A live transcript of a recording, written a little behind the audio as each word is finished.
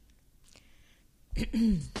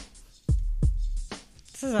This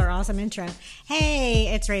is our awesome intro. Hey,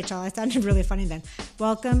 it's Rachel. I sounded really funny then.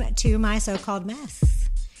 Welcome to my so-called mess.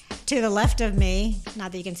 To the left of me,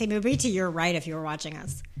 not that you can see me, but be to your right if you were watching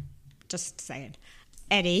us. Just saying.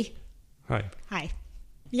 Eddie. Hi. Hi.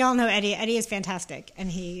 Y'all know Eddie. Eddie is fantastic, and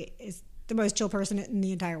he is the most chill person in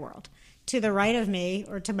the entire world. To the right of me,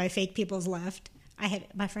 or to my fake people's left, I had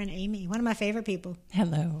my friend Amy, one of my favorite people.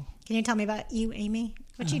 Hello. Can you tell me about you, Amy?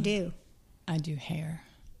 What you do? I do hair.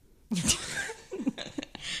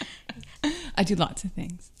 I do lots of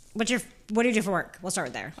things. What do you do for work? We'll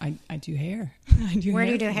start there. I do hair. I do Where hair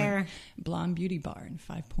do you do for hair? Blonde Beauty Bar in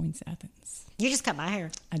 5 Points, Athens. You just cut my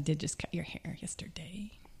hair. I did just cut your hair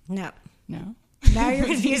yesterday. No. No? Now you're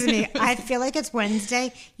confusing me. I feel like it's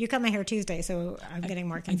Wednesday. You cut my hair Tuesday, so I'm getting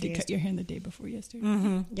more confused. I did cut your hair the day before yesterday.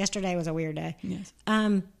 Mm-hmm. Yesterday was a weird day. Yes.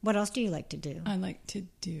 What else do you like to do? I like to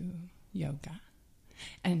do yoga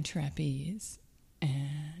and trapeze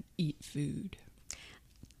and eat food.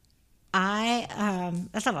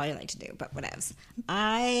 That's not all I like to do, but whatevs.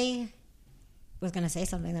 I was going to say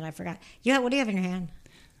something that I forgot. What do you have in your hand?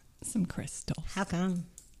 Some crystals. How come?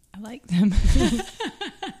 I like them.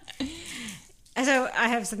 So I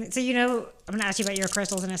have something. So I'm going to ask you about your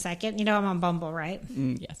crystals in a second. You know I'm on Bumble, right?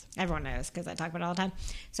 Yes. Everyone knows because I talk about it all the time.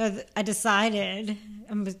 So I decided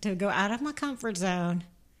to go out of my comfort zone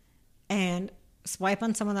and swipe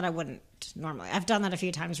on someone that I wouldn't normally. I've done that a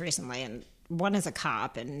few times recently, and one is a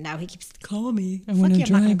cop, and now he keeps call me. I want to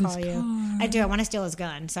drive his call car. you. I do. I want to steal his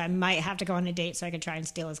gun, so I might have to go on a date so I can try and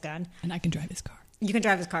steal his gun. And I can drive his car. You can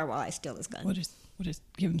drive his car while I steal his gun. We'll just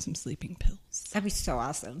give him some sleeping pills. That'd be so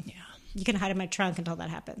awesome. Yeah. You can hide in my trunk until that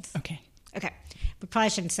happens. Okay. We probably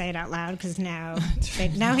shouldn't say it out loud because now he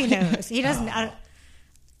knows. He doesn't.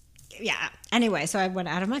 Yeah. Anyway, so I went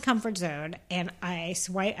out of my comfort zone and I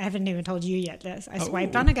swiped. I haven't even told you yet this. I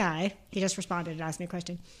swiped on a guy. He just responded and asked me a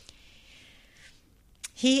question.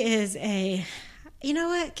 He is a. You know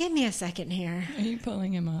what? Give me a second here. Are you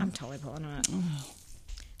pulling him up? I'm totally pulling him up. Oh.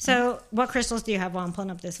 So, what crystals do you have while I'm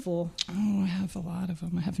pulling up this fool? Oh, I have a lot of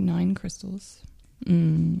them. I have 9 crystals.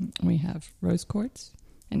 We have rose quartz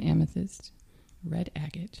and amethyst, red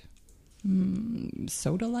agate,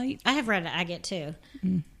 sodalite. I have red agate too.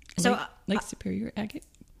 So, Lake Superior agate.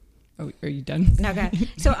 Oh, are you done? No, go ahead.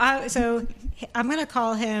 So I'm going to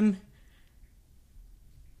call him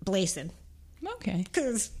Blason. Okay.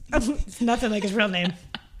 Because it's nothing like his real name.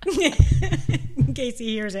 In case he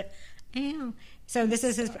hears it. Ow. So this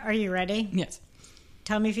is his. Are you ready? Yes.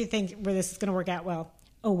 Tell me if you think where this is going to work out well.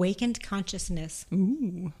 Awakened consciousness.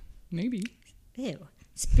 Ooh, maybe. Ew.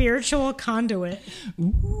 Spiritual conduit.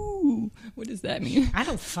 Ooh, what does that mean? I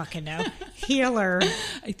don't fucking know. Healer.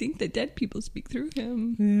 I think the dead people speak through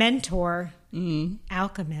him. Mentor.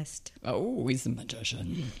 Alchemist. Oh, he's a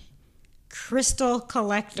magician. Crystal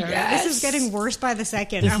collector. Yes! This is getting worse by the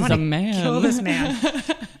second. This I is want a to man. kill this man.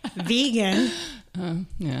 Vegan.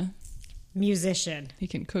 Yeah. Musician. He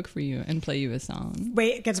can cook for you and play you a song.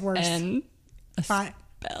 Wait, it gets worse. And a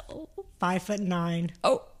spell. 5'9".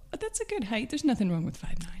 Oh, that's a good height. There's nothing wrong with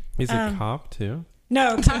 5'9". He's a cop too?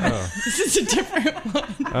 No. This is a different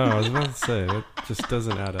one. Oh, I was about to say, that just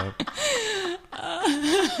doesn't add up.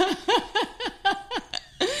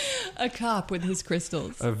 A cop with his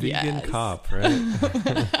crystals. A vegan Yes. cop, right?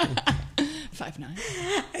 5'9".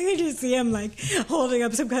 I can just see him like holding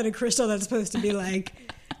up some kind of crystal that's supposed to be like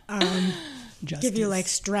give you like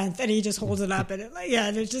strength, and he just holds it up and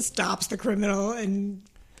and it just stops the criminal in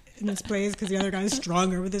its place because the other guy's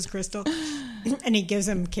stronger with his crystal, and he gives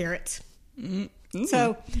him carrots.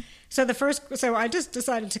 So I just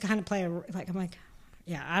decided to kind of play I'm like,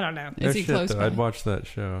 yeah, I don't know. Is he close by? I'd watch that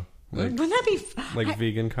show. Wouldn't that be Like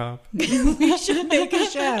Vegan Cop? We should make a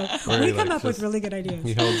show. Where We he, come like, up with just- really good ideas.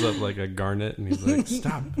 He holds up like a garnet and he's like,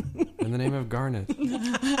 stop, in the name of garnet.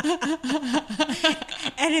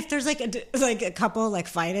 And if there's like a couple like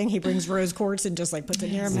fighting, he brings rose quartz and just like puts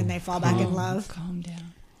it near them, and they fall back in love. Calm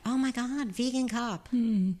down. Oh my God, vegan cop.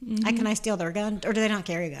 Can I steal their gun? Or do they not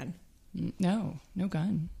carry a gun? No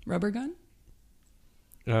gun. Rubber gun?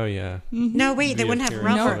 Oh, yeah. No, wait, they Be wouldn't a have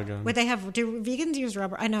carrot rubber. for the gun. Would they have? Do vegans use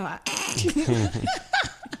rubber? I know.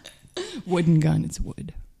 Wooden gun. It's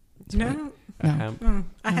wood. No, A hemp.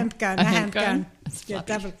 a hemp gun. A A hemp hemp gun? gun. That's Yeah,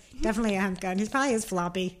 floppy. definitely a hemp gun. He probably is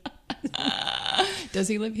floppy. Does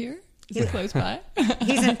he live here? Is he close by?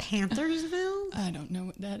 He's in Panthersville. I don't know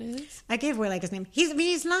what that is. I gave away like his name.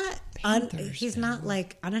 He's not he's not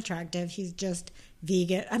like unattractive. He's just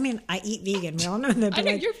vegan. I mean, I eat vegan. We all know that. I But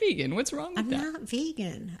know like, you're vegan. What's wrong with I'm that? not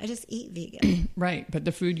vegan. I just eat vegan. Right, but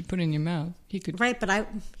the food you put in your mouth, he could Right, but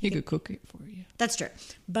he could cook it for you. that's true.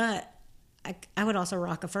 But I would also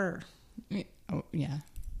rock a fur. Oh, yeah.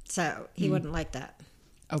 So he wouldn't like that.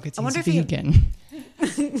 Oh, because I he's wonder if he- vegan.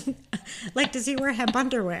 Like, does he wear hemp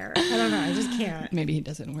underwear? I don't know. I just can't. Maybe he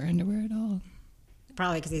doesn't wear underwear at all.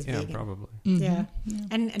 Probably because he's Yeah, vegan. probably. Yeah.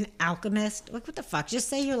 And an alchemist. Like, what the fuck? Just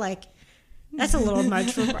say you're like, that's a little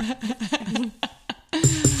much for...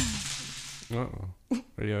 Uh-oh.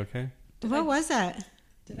 Are you okay? What was that?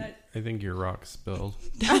 Did I? I think your rock spilled.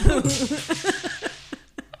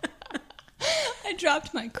 I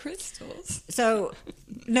dropped my crystals. So,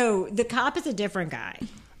 no, the cop is a different guy.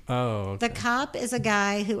 Oh, okay. The cop is a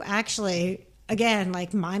guy who actually, again,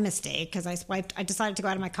 like my mistake, because I decided to go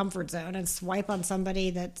out of my comfort zone and swipe on somebody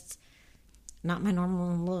that's not my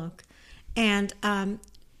normal look. And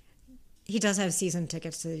he does have season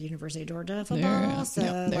tickets to the University of Georgia football. There, so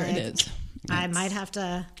yep, there like, it is. I might have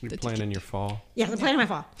to. You're playing in your fall. Yeah, the plan in my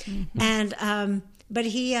fall. And but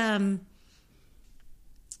he does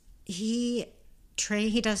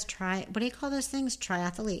what do you call those things?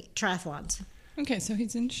 Triathlons. Okay, so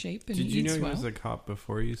he's in shape and Did he you know eats he well. was a cop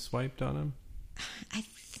before you swiped on him? I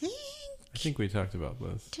think we talked about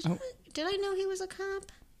this. did I know he was a cop?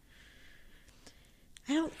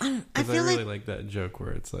 I Because I feel really like that joke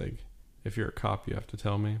where it's like, if you're a cop, you have to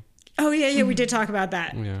tell me. Oh yeah, we did talk about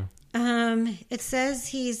that. Yeah. It says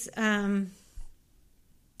he's I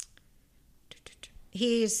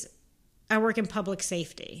work in public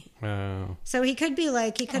safety. Oh. So he could be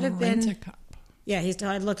like, he could have been. Rent-a-cop. Yeah,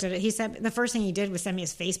 I looked at it. He sent the first thing he did was send me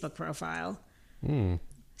his Facebook profile. Hmm.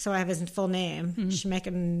 So I have his full name,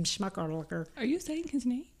 Schmecken Schmuckerlooker. Are you saying his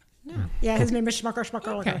name? Yeah, his name is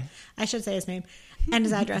Schmuckerlooker. Okay. I should say his name and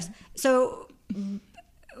his address. So,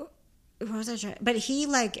 what was I trying? But he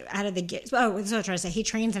like out of the gate. Oh, that's what I was trying to say. He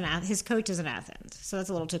trains in Athens. His coach is in Athens, so that's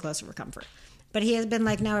a little too close for comfort. But he has been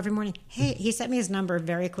like now every morning. Hey, he sent me his number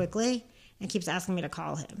very quickly and keeps asking me to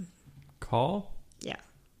call him. Call? Yeah.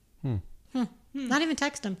 Not even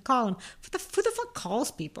text him. Call him. Who the fuck calls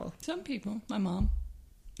people? Some people. My mom.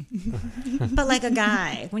 But like a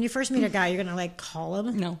guy. When you first meet a guy, you're going to like call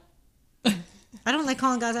him. No. I don't like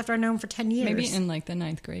calling guys after I've known him for 10 years. Maybe in like the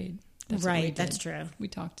 9th grade. That's what we Right, did. that's true. We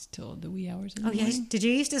talked till the wee hours of the Oh, yes. morning. Did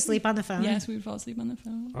you used to sleep on the phone? Yes, we would fall asleep on the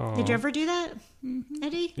phone. Oh. Did you ever do that,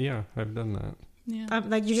 Eddie? Yeah, I've done that. Yeah.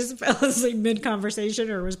 Like you just fell asleep mid-conversation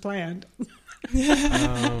or was planned?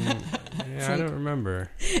 Yeah, I don't remember.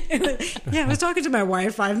 Yeah, I was talking to my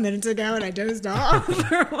wife 5 minutes ago and I dozed off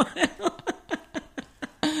for a while.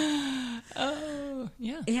 Oh,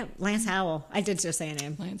 yeah. Yeah, Lance Howell. I did just say a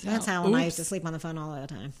name. Lance Howell Howell. and I Oops. used to sleep on the phone all the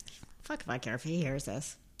time. Fuck if I care if he hears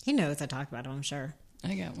this. He knows I talk about him, I'm sure.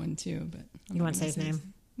 I got one too, but I'm You not want to say gonna his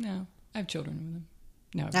name? No, I have children with him.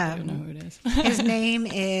 No, I don't know who it is. His name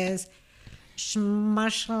is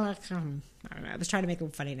Shmushalakum. I don't know. I was trying to make a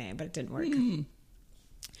funny name, but it didn't work.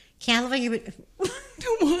 Can't believe you would.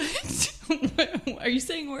 What? Are you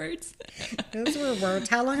saying words? Those were words.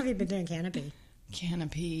 How long have you been doing Canopy?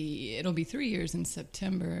 Canopy. It'll be 3 years in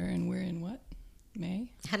September, and we're in what?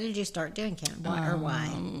 May? How did you start doing Canopy? Or why?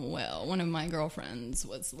 Well, one of my girlfriends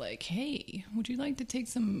was like, hey, would you like to take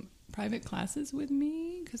some private classes with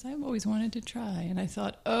me? Because I've always wanted to try. And I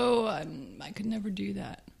thought, I could never do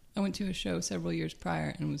that. I went to a show several years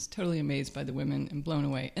prior and was totally amazed by the women and blown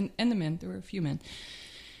away. And the men, there were a few men.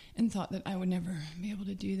 And thought that I would never be able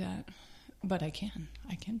to do that. But I can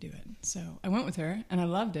do it. So I went with her and I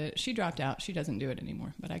loved it. She dropped out. She doesn't do it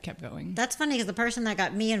anymore, but I kept going. That's funny because the person that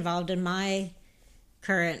got me involved in my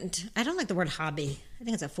current, I don't like the word hobby. I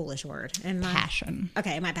think it's a foolish word. And my Passion.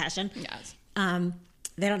 Okay, my passion. Yes.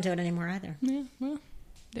 They don't do it anymore either. Yeah, well,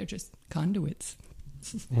 they're just conduits.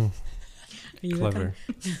 Are you Clever.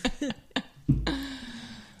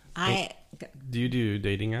 Do you do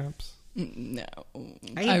dating apps? No,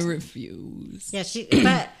 Are you I refuse. Yeah,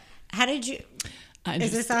 but how did you?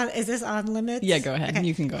 Is Is this on limits? Yeah, go ahead.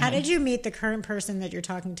 You can go How ahead. did you meet the current person that you're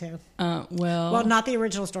talking to? Well, Not the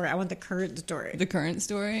original story. I want the current story. the current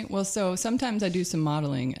story. Well, so sometimes I do some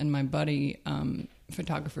modeling, and my buddy,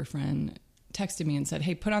 photographer friend, texted me and said,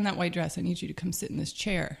 "Hey, put on that white dress. I need you to come sit in this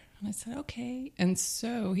chair." And I said, "Okay." And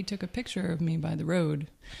so he took a picture of me by the road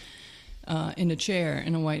in a chair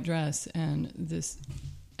in a white dress, and this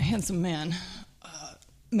handsome man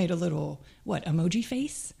made a little emoji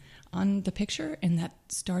face on the picture, and that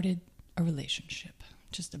started a relationship.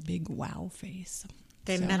 Just a big wow face.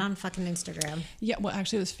 They met on fucking Instagram. Yeah, well,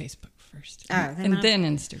 actually, it was Facebook first, Oh, and then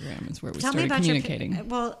Instagram is where we Tell me started about communicating.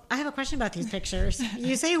 Well, I have a question about these pictures.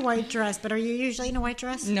 You say white dress, but are you usually in a white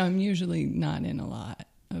dress? No, I'm usually not in a lot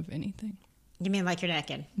of anything. You mean like you're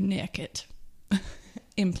naked? Naked,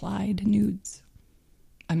 implied nudes.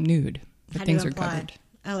 I'm nude, but How do you things are imply? covered.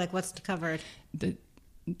 Oh, like what's covered? The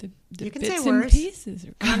the You can bits say and words. pieces.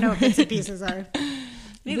 I don't know what bits and pieces are.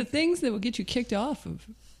 The things that will get you kicked off of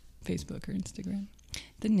Facebook or Instagram.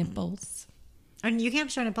 The nipples. And you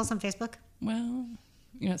can't show nipples on Facebook? Well,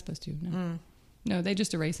 you're not supposed to. No. No, they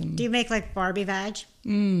just erase them. Do you make like Barbie vag?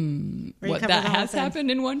 Where you What, cover that the whole has thing? happened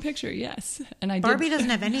in one picture, yes. And I Barbie did. doesn't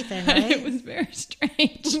have anything, It right? was very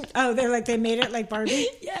strange. Oh, they made it like Barbie?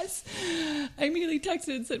 Yes. I immediately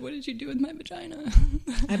texted and said, what did you do with my vagina?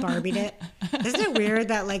 I Barbied it. Isn't it weird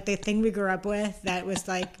that like the thing we grew up with that was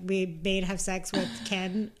like we made have sex with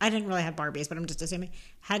Ken? I didn't really have Barbies, but I'm just assuming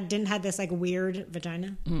didn't have this like weird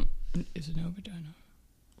vagina. Is it no vagina?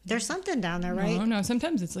 There's something down there, right? No.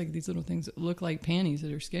 Sometimes it's like these little things that look like panties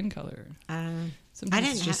that are skin color. Sometimes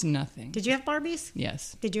it's just nothing. Did you have Barbies?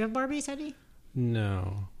 Yes. Did you have Barbies, Eddie?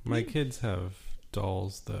 No. My kids have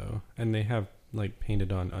dolls, though. And they have, like,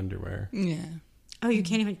 painted on underwear. Yeah. Oh, you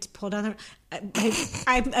can't even pull down their...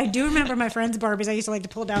 I do remember my friends' Barbies. I used to like to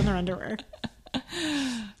pull down their underwear.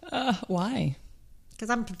 Why? Because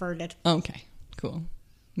I'm perverted. Okay. Cool.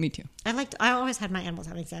 Me too. I always had my animals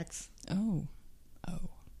having sex. Oh.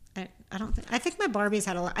 I think my Barbies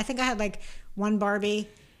had a lot. I think I had like one Barbie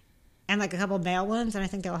and like a couple male ones, and I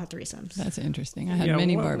think they all had threesomes. That's interesting. I had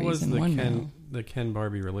many what Barbies was and one male. the Ken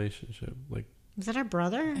Barbie relationship? Like, Was that our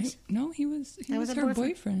brother? No, he was was her a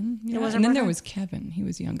boyfriend. Yeah. It was her And then there boyfriend? was Kevin. He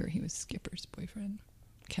was younger. He was Skipper's boyfriend.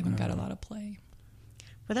 Kevin got a lot of play.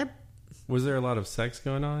 Were there? was there a lot of sex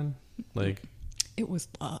going on? Like, It was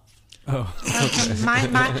love.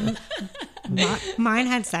 Mine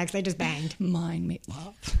had sex. They just banged. Mine made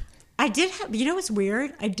love. I did have. You know what's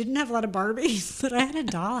weird? I didn't have a lot of Barbies, but I had a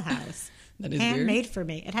dollhouse. That is handmade for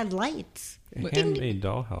me. It had lights. a handmade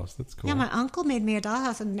dollhouse. That's cool. Yeah, my uncle made me a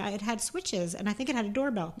dollhouse, and it had switches, and I think it had a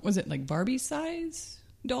doorbell. Was it like Barbie size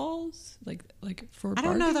dolls? Like for I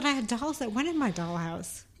don't know Barbie? that I had dolls that went in my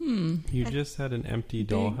dollhouse. You just had an empty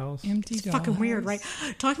dollhouse? Empty It's fucking weird, dollhouse.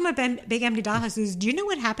 right? Talking about big empty dollhouses, do you know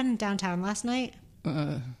what happened downtown last night?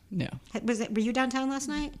 No. Were you downtown last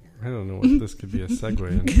night? I don't know what this could be a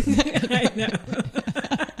segue into.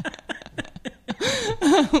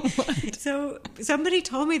 So somebody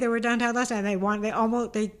told me they were downtown last night. And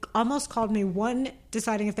they almost called me, one,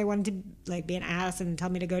 deciding if they wanted to like be an ass and tell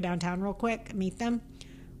me to go downtown real quick, meet them,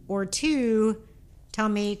 or two, tell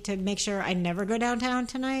me to make sure I never go downtown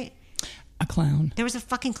tonight. A clown. There was a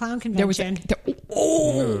fucking clown There was convention.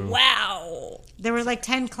 wow. There were like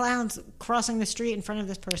 10 clowns crossing the street in front of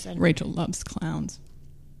this person. Rachel loves clowns.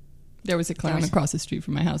 There was a clown across the street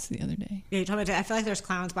from my house the other day. Yeah, you told me I feel like there's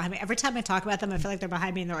clowns behind me. Every time I talk about them, I feel like they're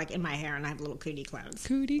behind me and they're like in my hair, and I have little cootie clowns.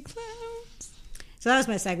 Cootie clowns. So that was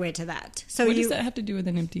my segue to that. So What does that have to do with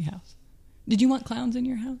an empty house? Did you want clowns in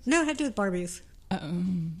your house? No, it had to do with Barbies.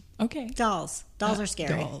 Okay. Dolls. Dolls are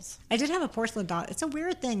scary. Dolls. I did have a porcelain doll. It's a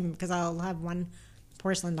weird thing because I'll have one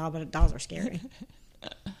porcelain doll, but dolls are scary.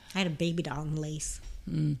 I had a baby doll in lace.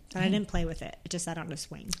 And I didn't play with it. It just sat on a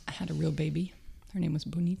swing. I had a real baby. Her name was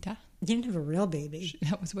Bonita. You didn't have a real baby.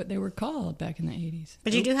 That was what they were called back in the 80s.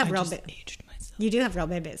 But you do have I real just babies. aged myself. You do have real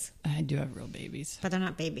babies, I do have real babies. but they're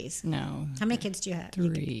not babies. No. How many kids do you have?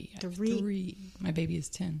 Three. I have Three? Three. My baby is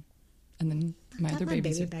 10. And then my got other my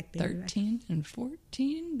babies baby are back, baby back. 13 and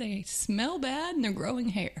 14. They smell bad and they're growing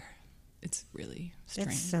hair. It's really strange.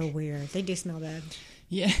 That's so weird. They do smell bad.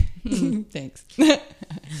 Yeah. Thanks.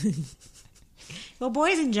 Well,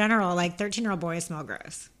 boys in general, like 13-year-old boys, smell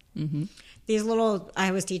gross. Mm-hmm.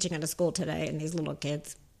 I was teaching at a school today, and these little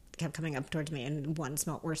kids kept coming up towards me, and one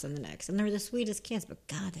smelled worse than the next. And they were the sweetest kids, but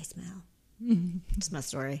God, they smell. It's my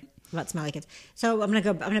story about smelly kids. So I'm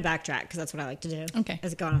gonna backtrack because that's what I like to do. Okay.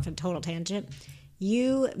 As going off a total tangent.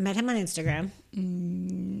 You met him on Instagram. I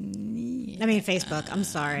mean Facebook. I'm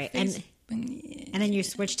sorry. And then you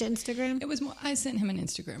switched to Instagram. It was more, I sent him an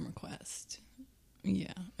Instagram request.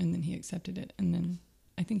 Yeah. And then he accepted it. And then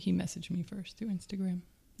I think he messaged me first through Instagram.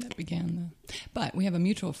 That began but we have a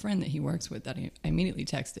mutual friend that he works with that I immediately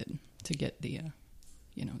texted to get the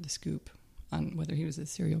scoop on whether he was a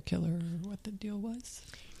serial killer or what the deal was.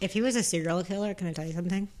 If he was a serial killer, can I tell you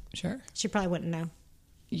something? Sure. She probably wouldn't know.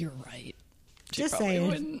 You're right. She Just probably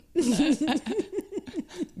saying. wouldn't.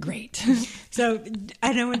 Great. So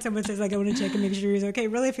I know when someone says like I want to check and make sure he's okay.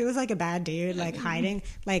 Really, if he was like a bad dude, like hiding,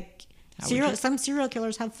 like some serial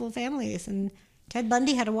killers have full families, and Ted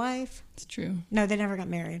Bundy had a wife. It's true. No, they never got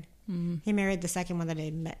married. He married the second one that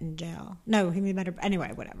he met in jail. No, he met her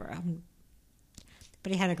anyway. Whatever.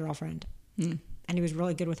 But he had a girlfriend, and he was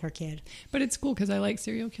really good with her kid. But it's cool because I like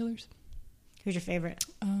serial killers. Who's your favorite?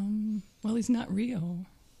 Well, he's not real.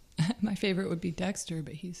 My favorite would be Dexter,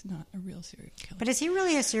 but he's not a real serial killer. But is he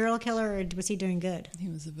really a serial killer, or was he doing good? He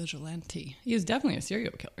was a vigilante. He was definitely a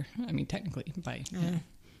serial killer. I mean, technically,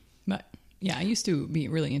 But yeah, I used to be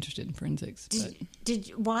really interested in forensics.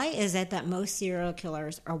 Why is it that most serial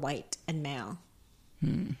killers are white and male? I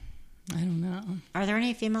don't know. Are there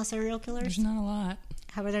any female serial killers? There's not a lot.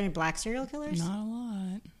 How are there any black serial killers? Not a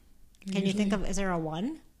lot. Can you think of? Is there a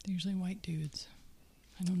one? They're usually white dudes.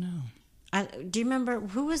 I don't know. Do you remember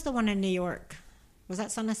who was the one in New York? Was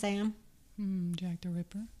that Son of Sam? Jack the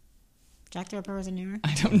Ripper. Jack the Ripper was in New York?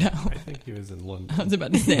 I don't know. I think he was in London. I was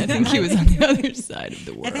about to say, I think he was on the other side of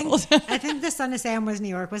the world. I think the Son of Sam was New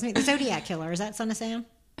York, wasn't he? The Zodiac Killer, is that Son of Sam?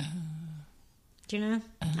 Do you know?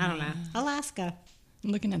 I don't know. Alaska.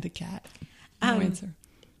 I'm looking at the cat. No answer.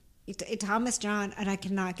 Thomas John, and I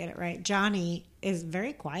cannot get it right. Johnny is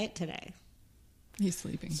very quiet today. He's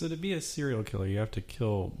sleeping. So to be a serial killer, you have to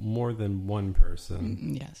kill more than one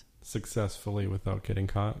person Yes. successfully without getting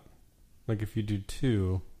caught. Like if you do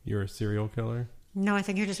 2, you're a serial killer. No, I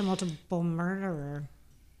think you're just a multiple murderer.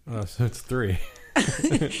 Oh, so it's 3.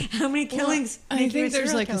 How many killings? I make you think there's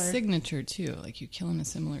serial like killer? a signature too. Like you kill in a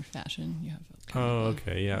similar fashion. You have a kind Oh, of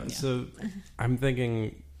okay, yeah. So I'm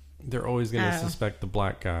thinking they're always going to suspect the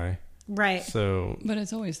black guy. Right. So, But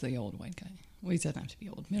it's always the old white guy. Well, he doesn't have to be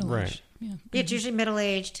old. Middle-aged. Right. Yeah. It's usually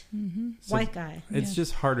middle-aged So white guy. it's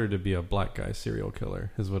just harder to be a black guy serial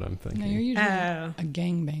killer, is what I'm thinking. No, you're usually Oh. a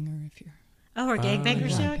gangbanger if you're... Oh, or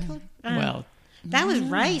gangbanger yeah. serial killer? well, That was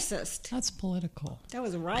racist. that's political. That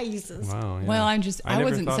was racist. Wow. Yeah. Well, I never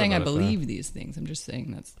wasn't thought saying I about it, though. believe these things. I'm just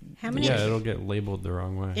saying that's... How many? Yeah, it'll get labeled the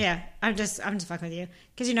wrong way. Yeah, I'm just fucking with you.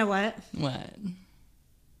 Because you know what? What?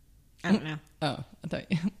 I don't know. Oh, I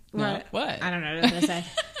thought you... No, what? I don't know what I was going to say.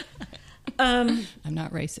 I'm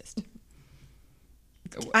not racist.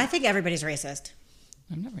 I think everybody's racist.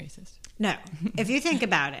 I'm not racist. No. If you think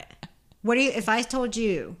about it, what do you? If I told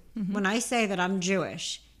you, when I say that I'm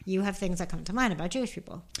Jewish, you have things that come to mind about Jewish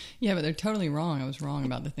people. Yeah, but they're totally wrong. I was wrong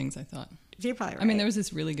about the things I thought. You're probably right. I mean, there was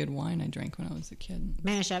this really good wine I drank when I was a kid.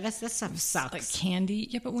 Manischewitz, this stuff sucks. Like candy.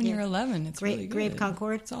 Yeah, but when Yeah. you're 11, it's really good. Grape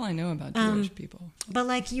Concord. That's all I know about Jewish people. But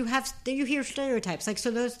like you hear stereotypes. Like, so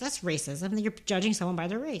that's racism. You're judging someone by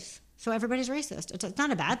their race. So everybody's racist. It's not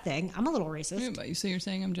a bad thing. I'm a little racist. Yeah, but so you're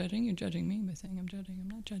saying I'm judging? You're judging me by saying I'm judging. I'm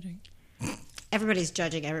not judging. Everybody's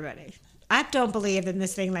judging everybody. I don't believe in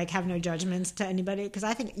this thing like have no judgments to anybody because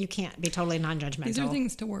I think you can't be totally non-judgmental. These are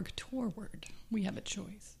things to work toward. We have a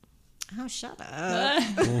choice. Oh, shut up.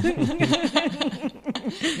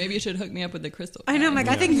 Maybe you should hook me up with the crystal. I know, guy. Mike.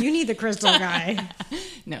 I think you need the crystal guy.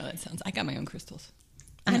 No, that sounds... I got my own crystals.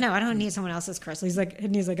 I know. I don't need someone else's crystal. He's like,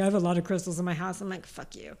 I have a lot of crystals in my house. I'm like,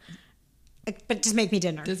 fuck you. But just make me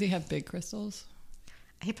dinner. Does he have big crystals?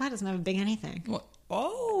 He probably doesn't have a big anything. Well,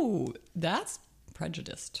 oh, that's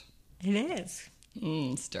prejudiced. It is.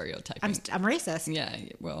 Stereotyping. I'm racist. Yeah,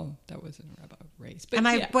 well, that wasn't about race. But Am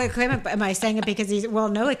I? yeah. Wait, am I saying it because he's? Well,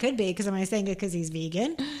 no, it could be because am I saying it because he's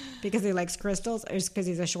vegan, because he likes crystals, or because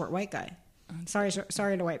he's a short white guy? Sorry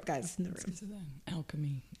to white guys in the room. Because of the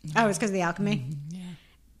alchemy. Oh, it's because of the alchemy.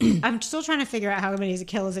 Yeah. I'm still trying to figure out how many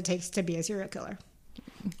kills it takes to be a serial killer.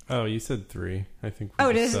 Oh, you said 3. I think Oh,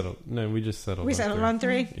 it just is? settled. No, we just settled We on settled 3. on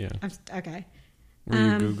 3. Yeah. Okay. Were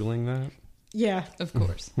you Googling that? Yeah. Of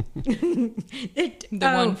course. The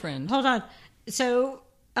one friend. Hold on. So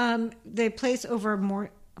they place over more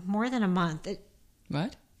than a month.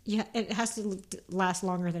 What? Yeah, it has to last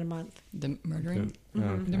longer than a month. The murdering?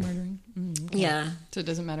 Okay. The murdering? Okay. Yeah. So it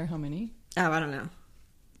doesn't matter how many? Oh, I don't know.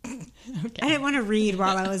 Okay. I didn't want to read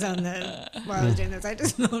while I was doing this. I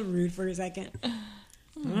just felt rude for a second.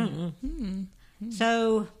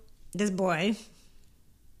 So this boy,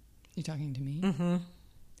 You talking to me? Mm-hmm.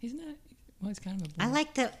 He's not... Well, he's kind of a boy.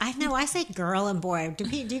 I know I say girl and boy. Do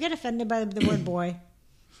you get offended by the word boy,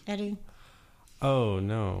 Eddie? Oh,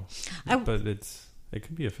 no. I- But it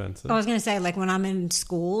could be offensive. I was gonna say like when I'm in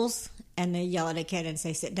schools and they yell at a kid and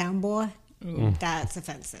say "sit down, boy," that's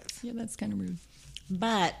offensive. Yeah, that's kind of rude.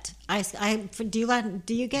 But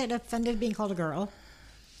do you get offended being called a girl?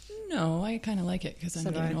 No, I kind of like it because I'm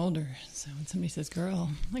So do getting I. older. So when somebody says girl,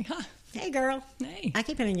 I'm like, huh, Hey, girl. hey. I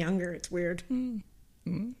keep getting younger. It's weird.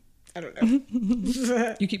 I don't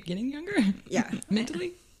know. You keep getting younger? Yeah.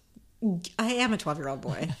 Mentally? I am a 12-year-old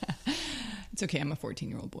boy. It's okay. I'm a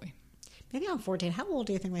 14-year-old boy. Maybe I'm 14. How old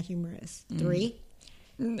do you think my humor is? 3?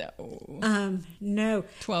 No. No.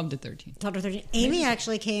 12 to 13. 12 or 13. Amy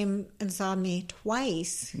actually came and saw me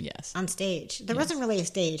twice Yes. on stage. There wasn't really a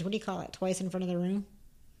stage. What do you call it? Twice in front of the room?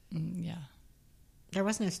 Yeah. There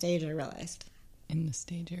wasn't a stage, I realized, In the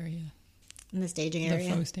stage area. in the staging The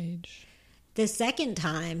area. faux stage. The second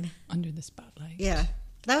time, Under the spotlight. yeah,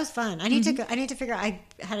 that was fun. I need to figure out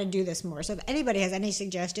how to do this more. So if anybody has any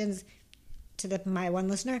suggestions to my one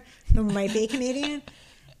listener who might be a comedian,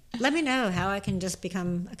 Let me know how I can just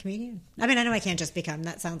become a comedian. I mean, I know I can't just become.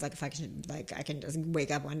 That sounds like if I can just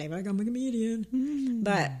wake up one day and be like, I'm a comedian.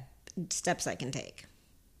 But steps I can take.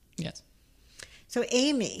 Yes. So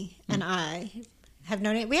Amy and I have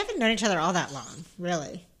known. We haven't known each other all that long,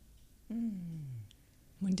 really.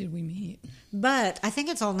 When did we meet? But I think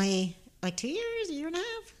it's only like 2 years, a year and a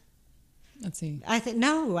half. Let's see. I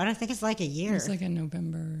don't think it's like a year. It's like in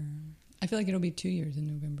November. I feel like it'll be 2 years in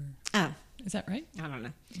November. Oh, Is that right? I don't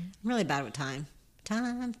know. I'm really bad with time.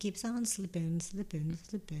 Time keeps on slipping.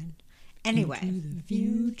 Anyway, Into the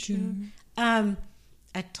future.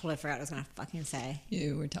 I totally forgot what I was going to fucking say.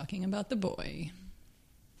 You were talking about the boy.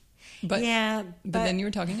 But Yeah, but then you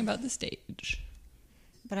were talking about the stage.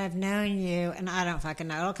 But I've known you, and I don't fucking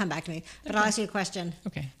know. It'll come back to me. But I'll ask you a question.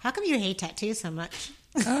 Okay. How come you hate tattoos so much?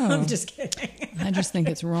 Oh. I'm just kidding. I just think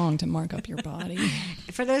it's wrong to mark up your body.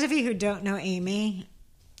 For those of you who don't know Amy,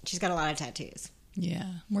 she's got a lot of tattoos. Yeah.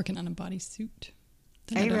 I'm working on a bodysuit.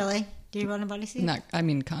 Are you really? Do you want a bodysuit? Not, I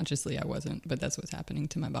mean, consciously I wasn't, but that's what's happening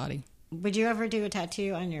to my body. Would you ever do a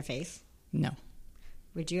tattoo on your face? No.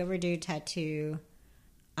 Would you ever do a tattoo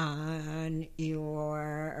on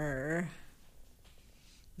your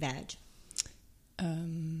vag?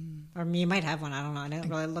 Or you might have one. I don't know. I don't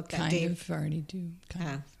really look that Kind deep. of already do. Kind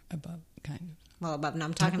Oh. of above. Kind of. Well, above. No,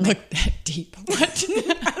 I'm talking Don't like... look that deep. What?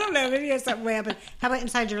 I don't know. Maybe it's something way up. How about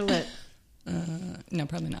inside your lip? No,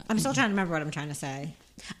 probably not. I'm still trying to remember what I'm trying to say.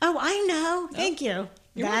 Oh, I know. Thank you.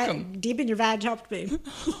 You're welcome. Deep in your vag helped me.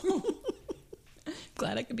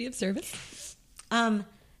 Glad I could be of service.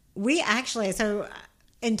 We actually, so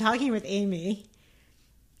in talking with Amy,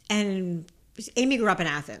 and Amy grew up in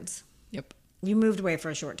Athens. Yep. You moved away for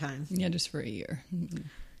a short time. Yeah, just for a year.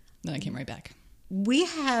 Then I came right back. We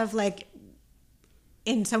have, like,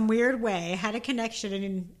 in some weird way, had a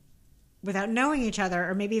connection without knowing each other,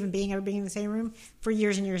 or maybe even being in the same room for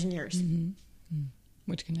years and years and years.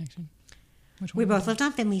 Which connection? Which We one? both lived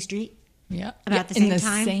on Finley Street Yeah. about the in same the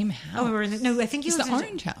time. same house. Oh, we were no, I think you It's were the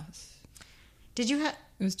Orange House. Did you have?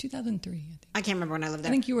 It was 2003, I think. I can't remember when I lived I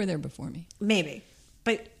there. think you were there before me. Maybe,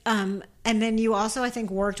 but and then you also, I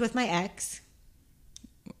think, worked with my ex,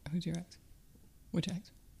 Who's your ex? Which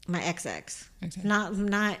ex? my ex, Okay.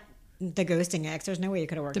 not the ghosting ex. There's no way you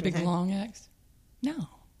could have worked The with big him. long ex? No.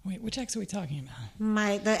 Wait, which ex are we talking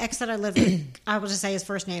about? The ex that I lived with. I will just say his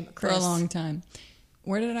first name, Chris. For a long time.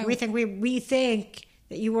 Where did I... We think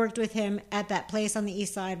that you worked with him at that place on the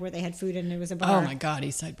east side where they had food and it was a bar. Oh my God,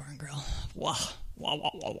 East Side Bar and Grill. Wah, wah, wah,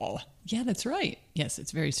 wah, wah. Yeah, that's right. Yes,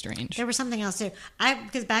 it's very strange. There was something else too.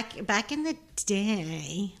 Because back in the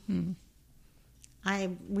day,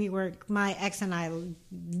 my ex and I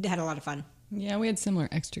had a lot of fun, Yeah, we had similar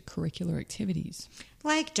extracurricular activities.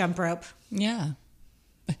 like jump rope Yeah.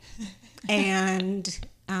 and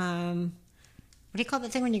what do you call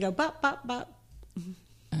that thing when you go bop bop bop?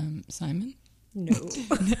 Simon? No,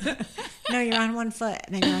 no, you're on one foot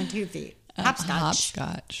and then you're on 2 feet.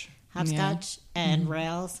 Hopscotch. Hopscotch and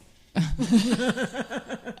rails.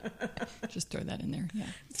 Just throw that in there. Yeah.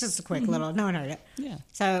 It's just a quick little. No one heard it. Yeah.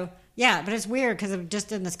 So yeah, but it's weird because of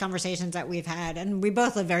just in this conversations that we've had, and we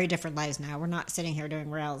both live very different lives now. We're not sitting here doing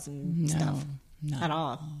rails and stuff not at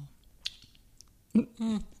all.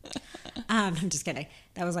 I'm just kidding.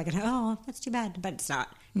 That was like, that's too bad, but it's not.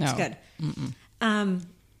 It's No. good.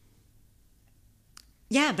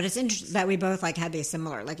 Yeah, but it's interesting that we both like had these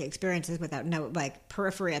similar like experiences without no like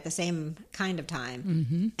periphery at the same kind of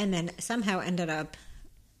time, and then somehow ended up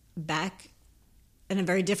back in a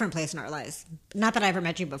very different place in our lives. Not that I ever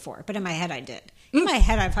met you before, but in my head I did. In my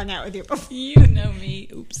head I've hung out with you before. You know me.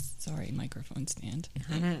 Oops. Sorry, microphone stand.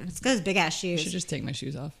 I know. It's those big ass I shoes. should just take my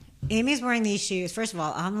shoes off. Amy's wearing these shoes. First of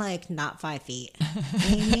all, I'm like not 5 feet.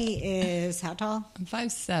 Amy is how tall? I'm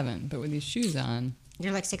 5'7", but with these shoes on,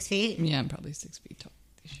 You're like 6 feet. yeah, I'm probably 6 feet tall.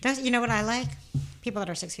 You know what I like? People that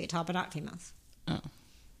are 6 feet tall, but not females. Oh,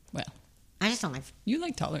 well, I just don't like. you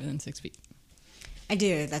like taller than 6 feet. I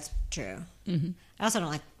do. That's true. I also don't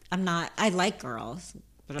like. I'm not. I like girls,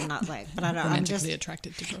 but I'm not like. But I don't. I'm Romantically just.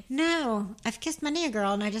 attracted to girls. No, I've kissed many a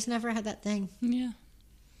girl, and I just never had that thing. Yeah.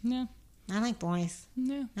 No. I like boys.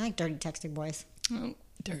 No. I like dirty texting boys. Oh,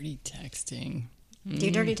 dirty texting. Do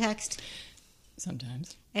you dirty text?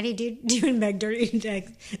 Sometimes. Eddie, do you and Meg dirty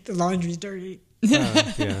text? The laundry's dirty.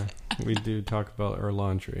 Yeah, we do talk about our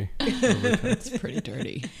laundry. It's pretty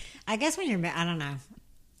dirty. I guess when you're, I don't know,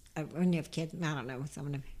 when you have kids, I don't know,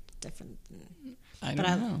 someone different. I But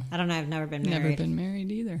don't know. I don't know. I've never been married. Never been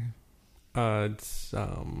married either.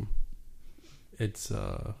 It's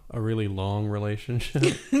a really long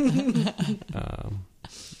relationship.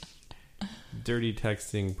 dirty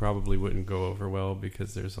texting probably wouldn't go over well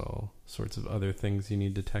because there's all sorts of other things you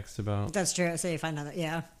need to text about. That's true. So you find out that,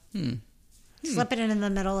 yeah. Slip it in the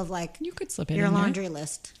middle of like You could slip it your in there. laundry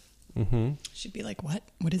list. Mm-hmm. She'd be like, what?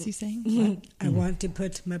 What is he saying? I want to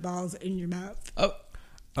put my balls in your mouth. Oh,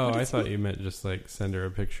 Oh, I thought you meant just like send her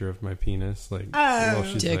a picture of my penis, like Oh. while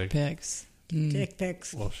she's dick like, pics. Dick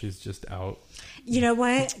pics. while she's just out You know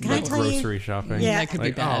what? Can I like tell you? grocery shopping. Yeah. That could be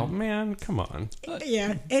like, bad. oh man, come on.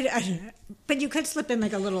 Yeah, but you could slip in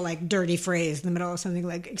like a little like dirty phrase in the middle of something,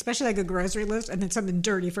 like especially like a grocery list, and then something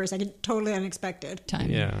dirty first, like totally unexpected.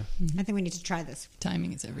 Timing. Yeah, I think we need to try this.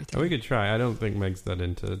 Timing is everything. we could try. I don't think Meg's that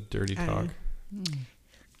into dirty talk.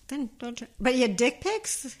 Then don't try. But yeah, dick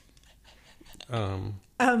pics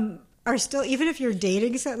Um, are still, even if you're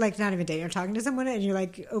dating, like not even dating, you're talking to someone, and you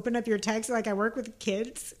like open up your text. Like I work with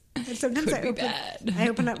kids, and sometimes Could be bad. I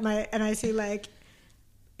open up my and I see like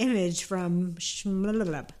image from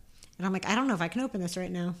shmlblub. And I'm like, I don't know if I can open this right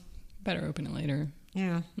now. Better open it later.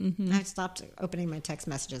 Yeah, I stopped opening my text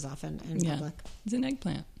messages often in Yeah. public. It's an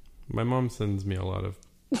eggplant. my mom sends me a lot of.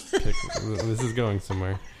 This is going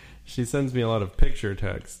somewhere. She sends me a lot of picture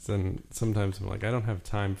texts, and sometimes I'm like, I don't have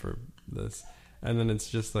time for this. And then it's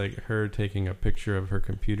just like her taking a picture of her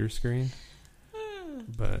computer screen.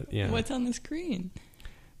 But yeah, What's on the screen?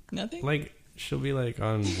 Nothing? like she'll be like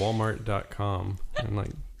on Walmart.com and like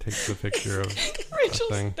takes a picture of a Rachel's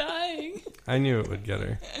thing. dying. I knew it would get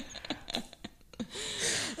her.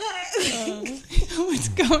 What's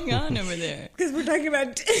going on over there? Because we're talking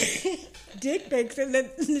about dick pics, and then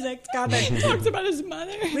the next comment Talks about his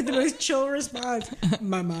mother. with the most chill response.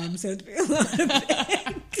 My mom sends me a lot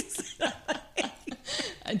of pics.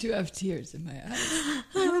 I do have tears in my eyes.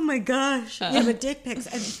 Oh my gosh! Yeah, but dick pics,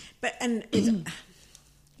 and it's,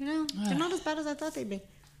 you know, they're not as bad as I thought they'd be.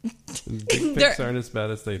 Dick pics aren't as bad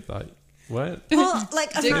as they thought. What? Well,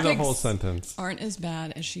 like I'm Dick not, Say the pics whole sentence. aren't as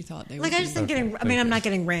bad as she thought they would like I be. just think Okay, getting. I thank mean, I'm you. not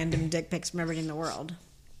getting random dick pics from everybody in the world.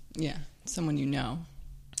 Yeah, someone you know.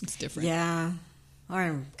 It's different. Yeah,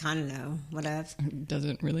 or kind of know whatever.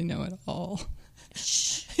 Doesn't really know at all.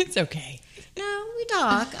 It's okay. No, we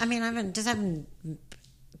talk. I mean, I haven't.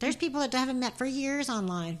 There's people that I haven't met for years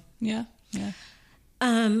online. Yeah, yeah.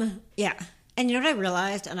 Yeah. And you know what I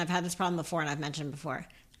realized, and I've had this problem before, and I've mentioned before.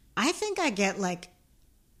 I think I get like,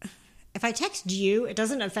 if I text you, it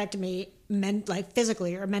doesn't affect me like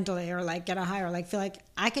physically or mentally, or like get a high, or like feel like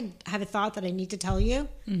I could have a thought that I need to tell you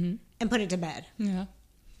and put it to bed. Yeah.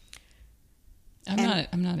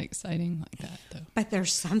 I'm not exciting like that though. But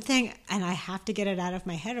there's something, and I have to get it out of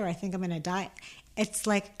my head, or I think I'm going to die. It's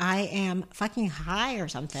like I am fucking high or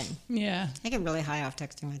something. Yeah. I get really high off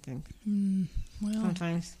texting, I think, Well,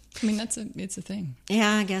 sometimes. I mean it's a thing.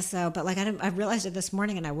 Yeah, I guess so. But like I realized it this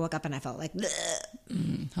morning, and I woke up and I felt like,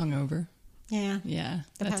 Hungover. yeah, Yeah,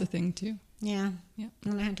 that's a thing too. yeah. Yeah.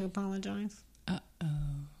 And I had to apologize.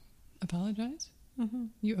 Apologize? Mm-hmm.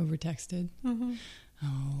 You overtexted. Mm-hmm.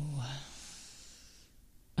 Oh.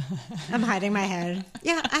 I'm hiding my head.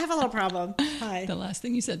 Yeah, I have a little problem. Hi. The last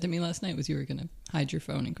thing you said to me last night was you were going to hide your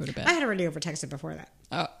phone and go to bed. I had already overtexted before that.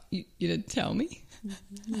 Oh, you didn't tell me?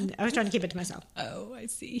 I was trying to keep it to myself. Oh, I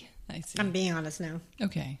see. I'm being honest now.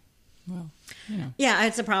 Okay. Well, you know. Yeah,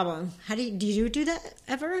 it's a problem. How do you do that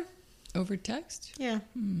ever? Over text? Yeah.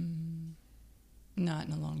 Not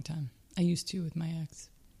in a long time. I used to with my ex.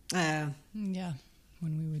 Yeah,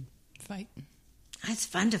 when we would fight. It's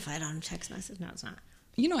fun to fight on text message. No, it's not.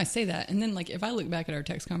 You know, I say that, and then like if I look back at our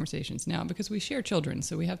text conversations now, because we share children,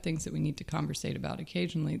 so we have things that we need to conversate about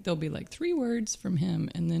occasionally, there'll be like 3 words from him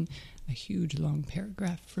and then a huge long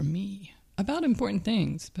paragraph from me about important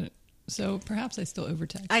things. But so perhaps I still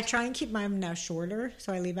overtext. I try and keep mine now shorter,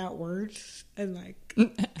 so I leave out words and like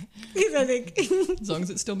because I think As long as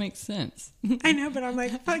it still makes sense. I know, but I'm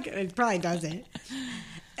like, fuck it, it probably doesn't.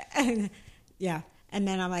 And, yeah, and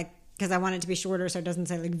then I'm like, because I want it to be shorter, so it doesn't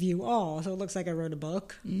say like view all, so it looks like I wrote a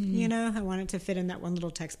book. You know, I want it to fit in that one little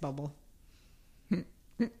text bubble.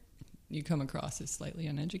 You come across as slightly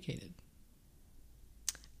uneducated.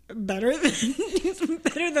 Better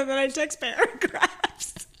than when I text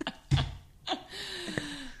paragraphs.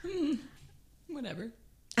 Whatever.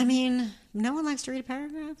 I mean, no one likes to read a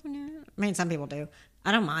paragraph when you're. I mean, some people do.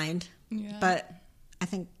 I don't mind, Yeah. but I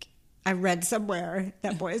think I read somewhere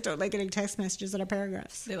that boys don't like getting text messages that are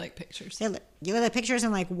paragraphs. They like pictures. You like pictures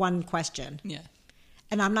and like one question, Yeah.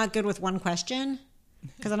 and I'm not good with one question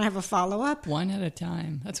because then I have a follow up. One at a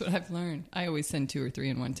time. That's what I've learned. I always send 2 or 3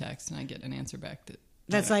 in one text, and I get an answer back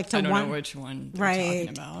That's like to I don't one. know which one they're Right. talking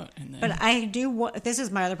about. And then, But I do. This is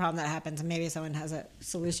my other problem that happens, and maybe someone has a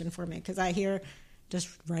solution for me because I hear just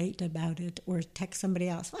write about it or text somebody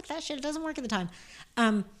else. Fuck that shit. It doesn't work at the time.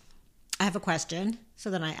 I have a question.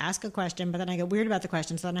 So then I ask a question, but then I get weird about the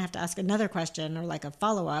question. So then I have to ask another question or like a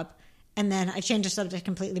follow-up. And then I change the subject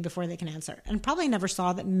completely before they can answer. And probably never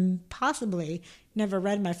saw that, possibly never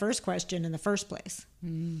read my first question in the first place.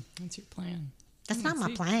 That's your plan. That's not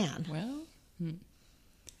my plan. Well,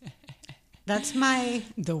 That's my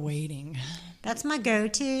the waiting. That's my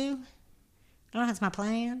go-to. I don't know if that's my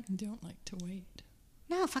plan. I don't like to wait.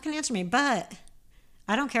 No, fucking answer me. But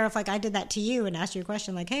I don't care if like I did that to you and asked you a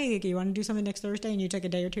question like, hey, you want to do something next Thursday? And you took a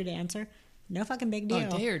day or two to answer. No fucking big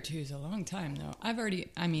deal. A day or two is a long time, though.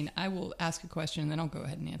 I will ask a question, and then I'll go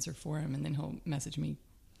ahead and answer for him, and then he'll message me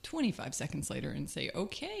 25 seconds later and say,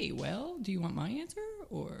 okay, well, do you want my answer?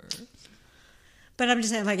 Or... But I'm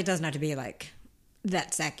just saying, like, it doesn't have to be, like,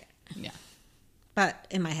 that second. Yeah. But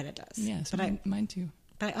in my head it does. Yes, but mine too.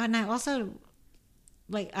 And I also,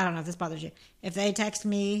 like, I don't know if this bothers you. If they text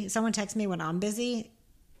me, someone texts me when I'm busy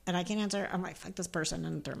and I can't answer, I'm like, fuck this person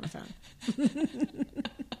and throw my phone.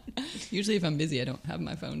 Usually if I'm busy, I don't have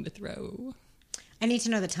my phone to throw. I need to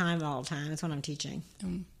know the time all the time. That's what I'm teaching.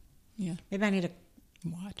 Yeah. Maybe I need to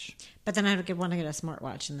watch. But then I would want to get a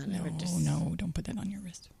smartwatch and then it would just... No, don't put that on your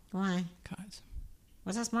wrist. Why? Because...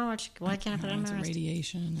 What's a smartwatch? Why can't I put it on my wrist?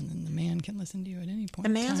 Radiation, and then the man can listen to you at any point. The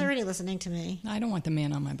man's already listening to me. I don't want the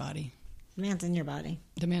man on my body. The man's in your body.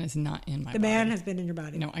 The man is not in my body. The man has been in your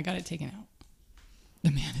body. No, I got it taken out. The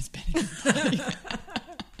man has been in your body.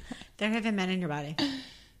 There have been men in your body.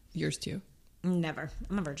 Yours too? Never.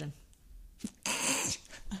 I'm a virgin.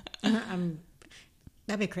 That'd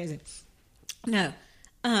be crazy. No.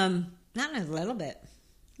 Not in a little bit.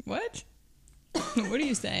 What? What are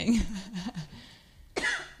you saying?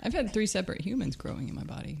 I've had 3 separate humans growing in my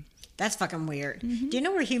body. That's fucking weird. Mm-hmm. Do you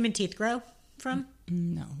know where human teeth grow from?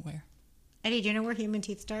 No, where? Eddie, do you know where human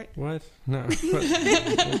teeth start? What? No.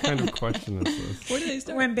 What kind of question is this? Where do they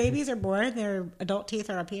start? When babies are born, their adult teeth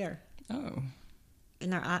are up here. Oh. In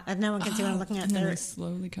their eye. No one can see what I'm looking at. And then they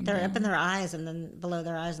slowly come down. They're up in their eyes and then below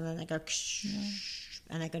their eyes, and then they go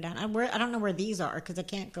and they go down. I don't know where these are because I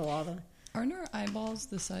can't go all the... Aren't our eyeballs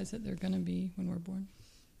the size that they're going to be when we're born?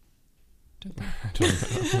 Don't they? I don't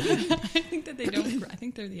know. I think that they don't. I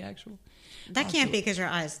think they're the actual. That can't be because your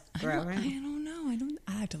eyes grow, right? I don't know.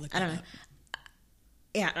 I have to look. I don't know. Up.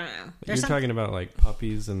 Yeah, I don't know. You're talking about like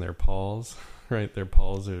puppies and their paws, right? Their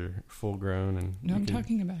paws are full grown, and no, I'm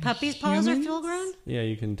talking about puppies' paws are full grown. Yeah,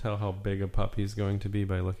 you can tell how big a puppy's going to be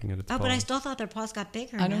by looking at its paws. But I still thought their paws got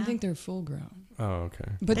bigger. I don't think they're full grown. Oh,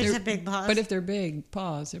 okay. But they just have big paws. But if they're big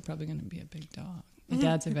paws, they're probably going to be a big dog. My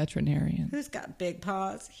dad's a veterinarian. Who's got big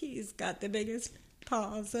paws? He's got the biggest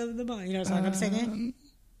paws of them all. You know what song I'm singing?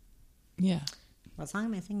 Yeah. What song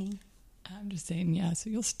am I singing? I'm just saying, yeah, so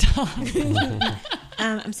you'll stop.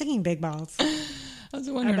 I'm singing Big Balls. I was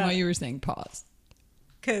wondering why you were saying paws.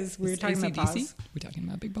 Because we were talking about paws. We're talking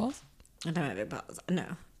about big balls? I'm talking about big balls. No,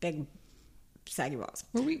 big saggy balls.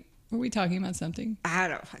 Were we talking about something? I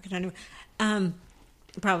don't fucking know.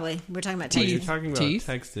 Probably. We're talking about teeth. Well, you're talking about teeth?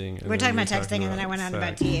 texting. We're talking about texting, and then I went on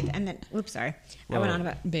about teeth. And then, sorry. I went on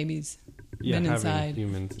about... Babies. Yeah, men inside.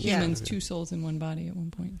 humans. Humans, 2 souls in one body at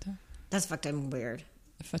one point in time. That's fucking weird.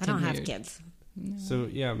 Fucking I don't weird. have kids. No. So,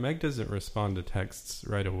 yeah, Meg doesn't respond to texts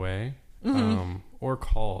right away. Mm-hmm. Or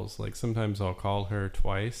calls. Like, sometimes I'll call her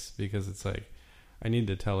twice because it's like, I need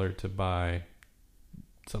to tell her to buy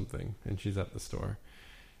something, and she's at the store.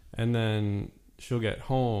 And then she'll get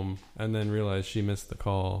home and then realize she missed the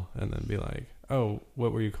call and then be like, oh,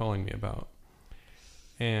 what were you calling me about?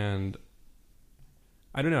 And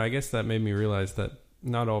I don't know, I guess that made me realize that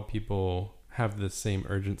not all people have the same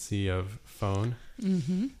urgency of phone.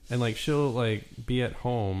 Mm-hmm. And like she'll like be at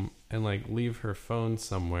home and like leave her phone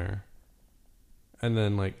somewhere and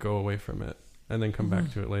then like go away from it and then come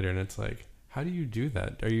back to it later. And it's like, how do you do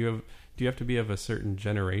that? Do you have to be of a certain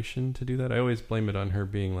generation to do that? I always blame it on her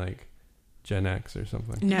being like Gen X or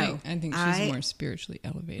something. No. I think she's more spiritually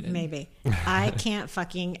elevated. Maybe. I can't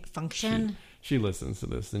fucking function. She listens to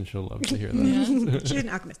this and she'll love to hear that. She's an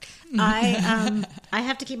alchemist. I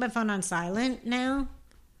have to keep my phone on silent now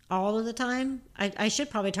all of the time. I should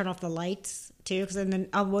probably turn off the lights too, because then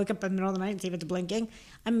I'll wake up in the middle of the night and see if it's blinking.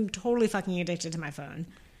 I'm totally fucking addicted to my phone.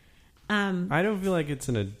 I don't feel like it's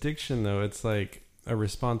an addiction though. It's like a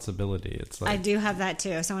responsibility. It's like I do have that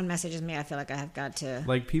too. If someone messages me, I feel like I have got to.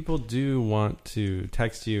 Like people do want to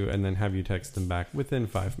text you and then have you text them back within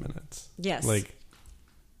 5 minutes. Yes. Like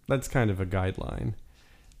that's kind of a guideline.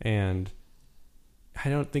 And I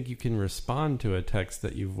don't think you can respond to a text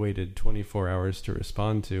that you've waited 24 hours to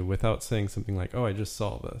respond to without saying something like, oh, I just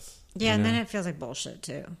saw this. Yeah, and then it feels like bullshit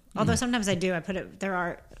too. Although sometimes I do. I put it. There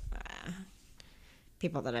are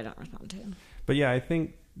people that I don't respond to. But yeah, I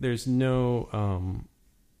think there's no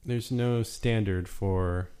there's no standard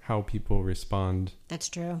for how people respond. That's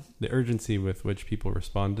true. The urgency with which people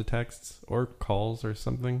respond to texts or calls or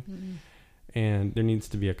something. And there needs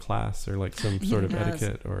to be a class or like some sort of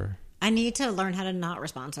etiquette or... I need to learn how to not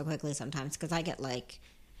respond so quickly sometimes because I get like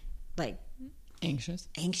Anxious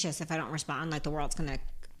if I don't respond, like the world's going to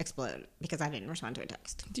explode because I didn't respond to a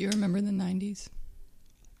text. Do you remember the 90s?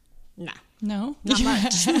 No. No? Not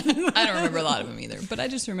much. I don't remember a lot of them either, but I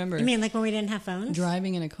just remember... You mean like when we didn't have phones?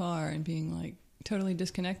 Driving in a car and being like totally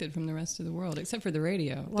disconnected from the rest of the world, except for the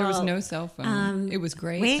radio. There was no cell phone. It was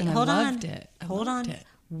great, and I loved it. Hold on.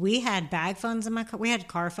 We had bag phones in my car. We had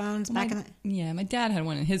car phones back in the... Yeah, my dad had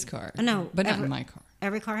one in his car. No, but not in my car.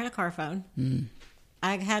 Every car had a car phone.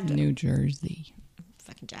 I had... New Jersey.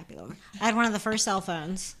 Fucking Jappy Lover. I had one of the first cell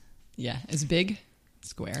phones. Yeah, it's big,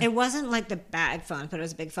 square. It wasn't like the bag phone, but it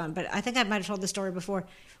was a big phone. But I think I might have told the story before.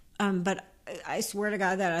 But I swear to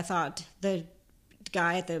God that I thought the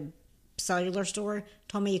guy at the cellular store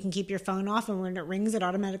told me you can keep your phone off, and when it rings, it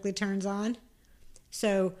automatically turns on.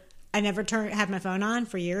 So I never had my phone on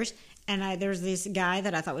for years. And there was this guy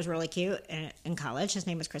that I thought was really cute in college. His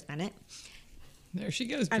name was Chris Bennett. There she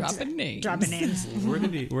goes, dropping names. Dropping names. Where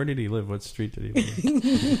did he live? What street did he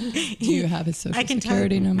live? Do you have his social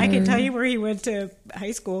security number? I can tell you where he went to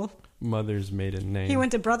high school. Mother's maiden name. He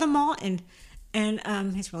went to Brother Mall and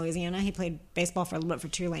he's from Louisiana. He played baseball for a little bit for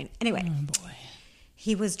Tulane. Anyway, Oh boy,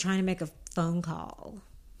 he was trying to make a phone call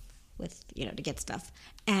with to get stuff,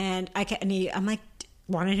 and I'm like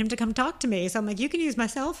wanted him to come talk to me. So I'm like, you can use my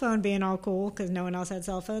cell phone, being all cool because no one else had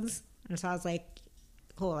cell phones, and so I was like,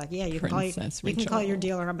 cool, like yeah, you can call your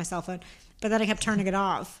dealer on my cell phone, but then I kept turning it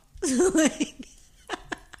off.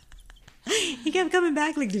 He kept coming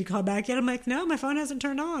back. Like, did he call back yet? I'm like, no, my phone hasn't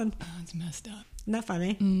turned on. oh, it's messed up. Isn't that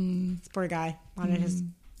funny? This poor guy wanted his.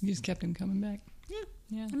 You just kept him coming back.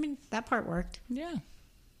 Yeah. I mean, that part worked. Yeah.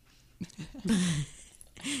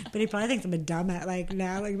 But he probably thinks I'm a dumbass. Like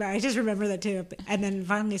now, like I just remember that too. And then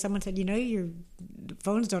finally, someone said, your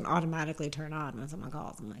phones don't automatically turn on when someone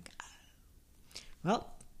calls. I'm like, oh.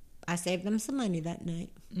 Well, I saved them some money that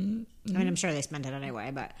night. I mean, I'm sure they spent it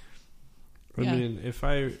anyway, but. I mean, if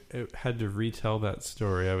I had to retell that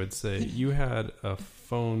story, I would say you had a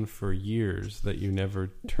phone for years that you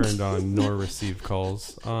never turned on nor received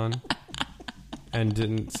calls on and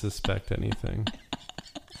didn't suspect anything.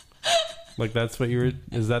 Like, that's what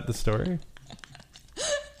is that the story?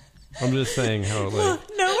 I'm just saying how, like... Well,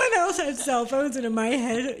 no one else had cell phones, and in my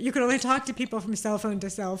head, you could only talk to people from cell phone to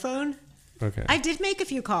cell phone. Okay. I did make a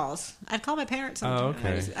few calls. I'd call my parents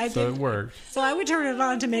sometimes. Oh, okay. So it worked. So I would turn it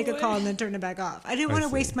on to make a call and then turn it back off. I didn't want to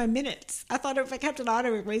waste my minutes. I thought if I kept it on, I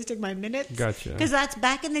was wasting my minutes. Gotcha. Because that's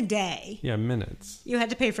back in the day. Yeah, minutes. You had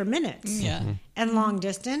to pay for minutes. Yeah. And long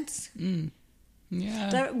distance. Yeah.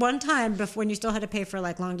 That one time, when you still had to pay for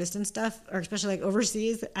like long distance stuff, or especially like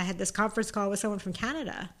overseas, I had this conference call with someone from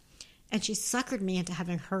Canada, and she suckered me into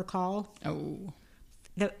having her call. Oh.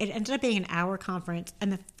 It ended up being an hour conference,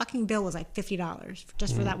 and the fucking bill was like $50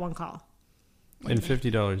 just for that one call. And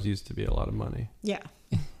 $50 used to be a lot of money. Yeah.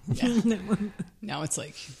 Yeah. Now it's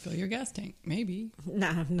like, fill your gas tank, maybe.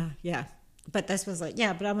 No, yeah. But this was like,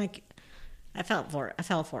 yeah, but I'm like, I fell for it.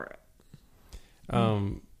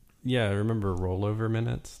 Yeah, I remember rollover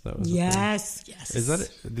minutes. That was yes. Is that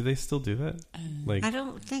it? Do they still do that? I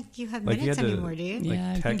don't think you have like minutes anymore, do you?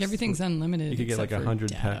 Yeah, I think everything's unlimited. You could get like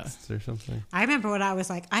 100 data. texts or something. I remember when I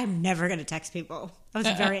was like, I'm never going to text people. I was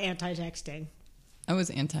very anti-texting. I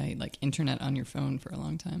was anti internet on your phone for a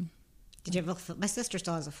long time. Did you have a flip? My sister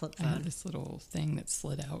still has a flip I phone. had this little thing that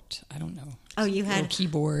slid out. I don't know. Oh, you had a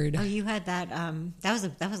keyboard. Oh, you had that. That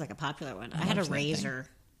was like a popular one. I had a Razor.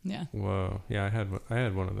 Yeah. Whoa. Yeah, I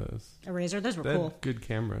had one of those. A Razor. Those were They cool. had good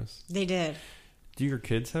cameras. They did. Do your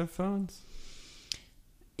kids have phones?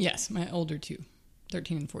 Yes, my older two,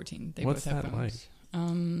 13 and 14. They What's both have that phones.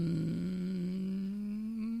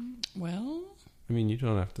 Well, I mean, you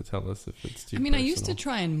don't have to tell us if it's too I personal. used to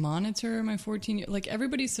try and monitor my 14-year... Like,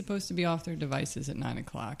 everybody's supposed to be off their devices at 9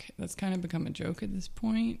 o'clock. That's kind of become a joke at this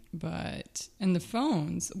point. But... And the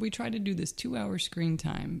phones, we try to do this 2-hour screen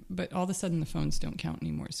time. But all of a sudden, the phones don't count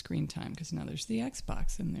anymore as screen time. Because now there's the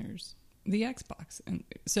Xbox and there's the Xbox. And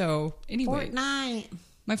so, anyway... Fortnite.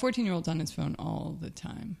 My 14-year-old's on his phone all the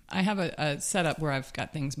time. I have a setup where I've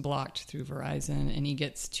got things blocked through Verizon, and he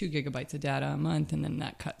gets 2 gigabytes of data a month, and then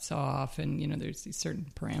that cuts off, and, there's these certain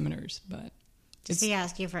parameters, but... Does he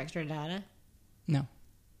ask you for extra data? No.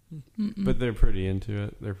 But they're pretty into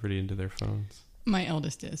it. They're pretty into their phones. My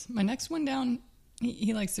eldest is. My next one down,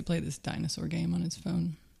 he likes to play this dinosaur game on his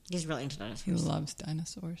phone. He's really into dinosaurs. He loves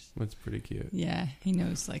dinosaurs. That's pretty cute. Yeah, he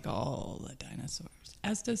knows, all the dinosaurs.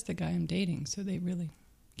 As does the guy I'm dating, so they really...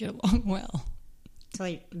 get along well.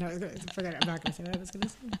 So no, forget it. I'm not going to say what I was going to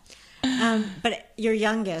say. But your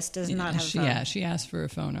youngest does not have a phone. Yeah, she asks for a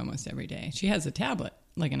phone almost every day. She has a tablet,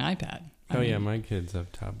 like an iPad. I mean, my kids have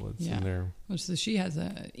tablets. Yeah. And they're so she has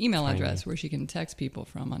an email tiny. address where she can text people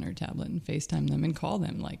from on her tablet and FaceTime them and call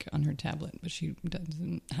them like on her tablet, but she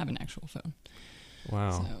doesn't have an actual phone.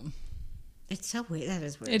 wow. So It's so weird. That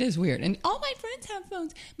is weird. it is weird. And all my friends have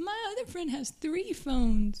phones. My other friend has 3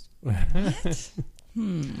 phones. What?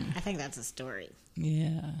 I think that's a story.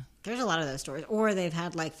 Yeah. There's a lot of those stories. Or they've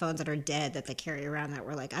had like phones that are dead that they carry around that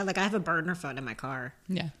were like I have a burner phone in my car.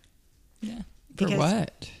 Yeah. Yeah. For Because-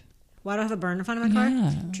 what? Why do I have a burner phone in my car?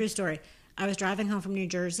 Yeah. True story. I was driving home from New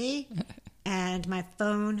Jersey and my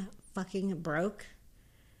phone fucking broke.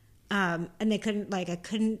 And they couldn't,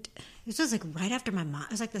 this was like right after my mom, it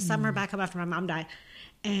was like the summer back home after my mom died.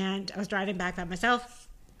 And I was driving back by myself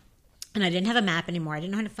and I didn't have a map anymore. I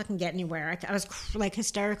didn't know how to fucking get anywhere. I was like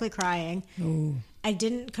hysterically crying. Oh. I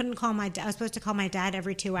couldn't call my dad. I was supposed to call my dad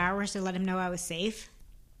every 2 hours to let him know I was safe.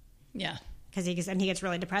 Yeah. Because he gets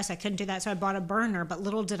really depressed. I couldn't do that, so I bought a burner. But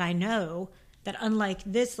little did I know that unlike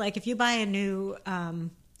this, like if you buy a new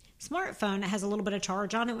smartphone, it has a little bit of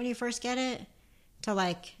charge on it when you first get it.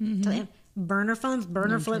 Burner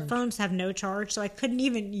flip phones have no charge, so I couldn't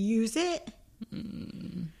even use it.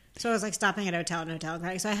 So I was like stopping at hotel and hotel,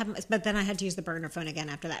 right? But then I had to use the burner phone again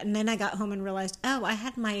after that. And then I got home and realized, I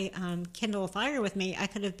had my Kindle Fire with me. I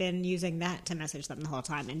could have been using that to message them the whole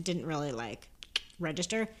time and didn't really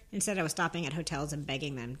register. Instead, I was stopping at hotels and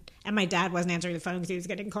begging them. And my dad wasn't answering the phone because he was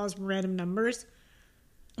getting calls from random numbers.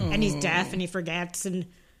 And he's deaf and he forgets. And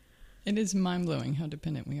It is mind-blowing how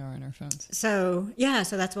dependent we are on our phones. so, yeah,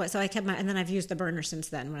 so that's what. So I kept and then I've used the burner since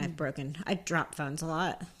then when I've broken. I drop phones a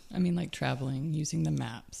lot. I mean, like traveling, using the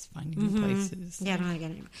maps, finding new places. Yeah, I don't know how to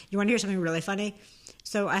get it. You want to hear something really funny?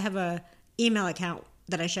 So I have a email account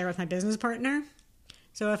that I share with my business partner.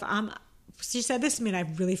 So if she said this to me and I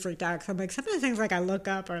really freaked out because I'm like, some of the things I look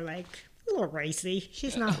up are like a little racy.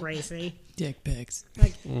 She's not racy. Dick pics.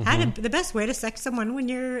 Like, the best way to sex someone when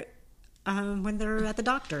you're, when they're at the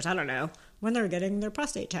doctor's. I don't know. When they're getting their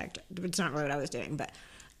prostate checked. It's not really what I was doing, but.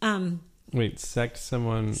 Wait, sex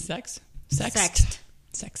someone? Sext.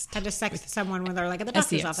 Had to sex someone when they're at the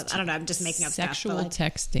doctor's office. I don't know. I'm just making up Sexual stuff.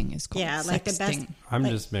 texting is called the best. sexting. I'm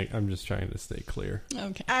just trying to stay clear.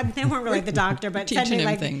 Okay. They weren't really the doctor, but Teaching sending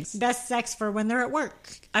him things. best sex for when they're at work.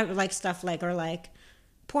 I would like stuff or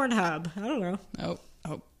Pornhub. I don't know.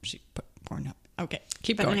 Oh, she put porn up. Okay,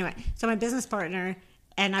 keep But going. anyway, so my business partner,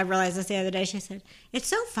 and I realized this the other day, she said, it's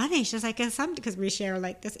so funny. She's like, because we share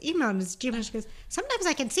this email and this Gmail. She goes, sometimes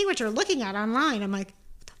I can see what you're looking at online. I'm like,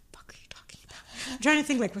 what the fuck are you talking about? I'm trying to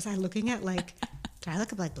think, was I looking at did I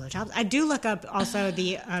look up blowjobs? I do look up also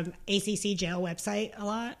the ACC jail website a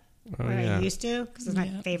lot. I used to, because it's my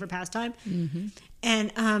favorite pastime. Mm-hmm.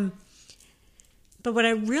 And, but what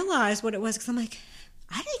I realized what it was, because I'm like,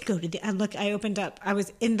 I didn't go to I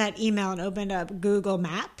was in that email and opened up Google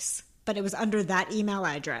Maps, but it was under that email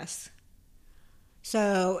address.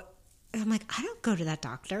 So I'm like, I don't go to that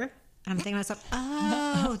doctor. And I'm thinking to myself,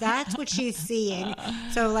 oh, that's what she's seeing.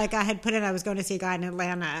 So I had put in, I was going to see a guy in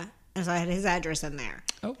Atlanta, and so I had his address in there.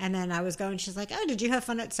 Oh. And then I was going, she's like, oh, did you have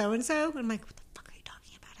fun at so-and-so? I'm like, what the fuck are you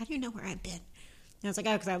talking about? How do you know where I've been? And I was like,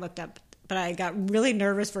 because I looked up, but I got really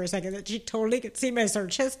nervous for a second that she totally could see my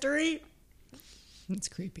search history. It's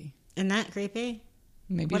creepy. Isn't that creepy?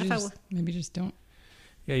 Maybe just don't.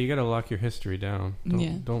 Yeah, you got to lock your history down. Don't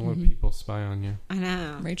let Mm-hmm. people spy on you. I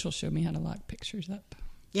know. Rachel showed me how to lock pictures up.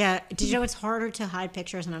 Yeah. Did you know it's harder to hide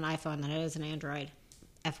pictures on an iPhone than it is an Android?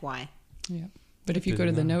 FY. Yeah. But if you go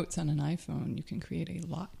to the notes on an iPhone, you can create a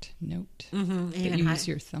locked note. Mm-hmm. That you use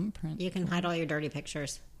your thumbprint. You can hide all your dirty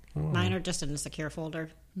pictures. Oh. Mine are just in a secure folder.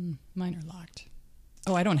 Mine are locked.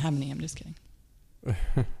 Oh, I don't have any. I'm just kidding.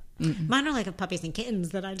 Mine are like puppies and kittens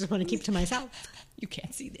that I just want to keep to myself. You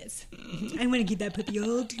can't see this. I want to keep that puppy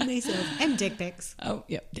all to myself. And dick pics. Oh,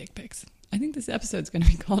 yep, dick pics. I think this episode's going to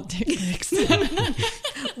be called Dick Pics.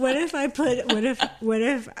 What if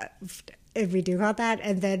we do call that,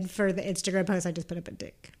 and then for the Instagram post, I just put up a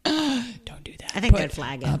dick? Don't do that. I think I'd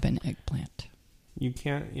flag it. Up an eggplant. You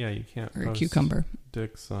can't Or a post cucumber.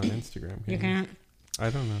 dicks on Instagram. You can't? I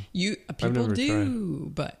don't know. People do,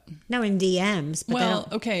 but... No, in DMs.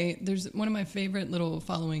 But okay, there's one of my favorite little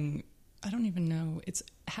following... I don't even know. It's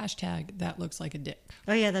hashtag that looks like a dick.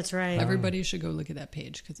 Oh, yeah, that's right. Everybody should go look at that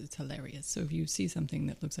page because it's hilarious. So if you see something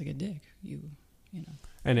that looks like a dick, you know.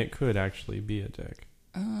 And it could actually be a dick.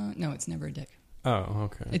 No, it's never a dick. Oh,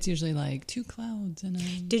 okay. It's usually like 2 clouds and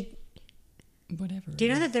a... whatever. Do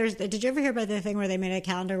you know that did you ever hear about the thing where they made a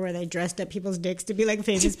calendar where they dressed up people's dicks to be like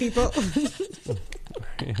famous people?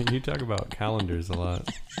 You talk about calendars a lot.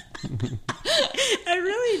 I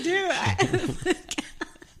really do.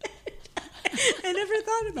 I never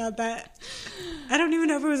thought about that. I don't even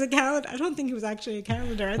know if it was a calendar. I don't think it was actually a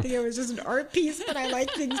calendar. I think it was just an art piece, but I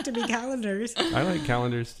like things to be calendars. I like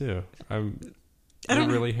calendars too. They're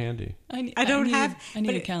really handy. I need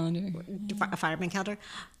a calendar. A fireman calendar?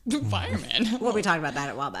 Fireman? Well, we talked about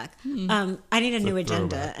that a while back. I need a new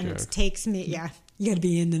agenda, and it takes me, you got to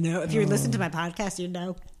be in the know. If you listen to my podcast, you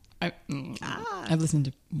know. I've listened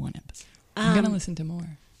to one episode. I'm going to listen to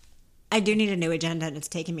more. I do need a new agenda, and it's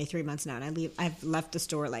taken me 3 months now, and I've left the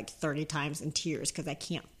store like 30 times in tears because I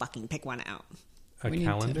can't fucking pick one out. A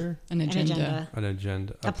calendar? An agenda. An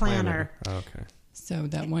agenda. A planner. Oh, okay. So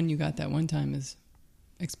that one you got that one time is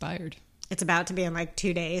expired. It's about to be in like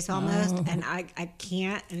 2 days almost, and I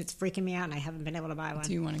can't, and it's freaking me out, and I haven't been able to buy one.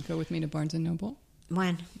 Do you want to go with me to Barnes & Noble?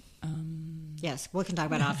 When? Yes, we can talk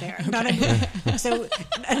about it off air. Okay. So,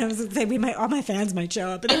 and I was going to say, all my fans might show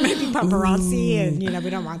up, but there might be paparazzi, and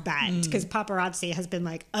we don't want that because paparazzi has been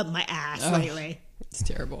like up my ass lately. It's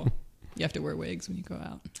terrible. You have to wear wigs when you go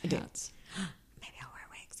out. Hats. Maybe I'll wear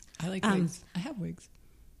wigs. I like wigs. I have wigs.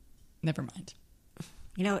 Never mind.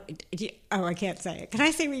 I can't say it. Can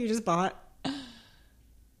I say what you just bought?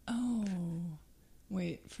 Oh,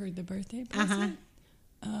 wait, for the birthday present?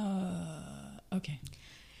 Okay.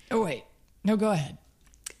 Oh, wait. No, go ahead.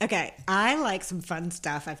 Okay, I like some fun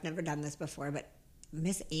stuff. I've never done this before, but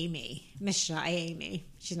Miss Shy Amy,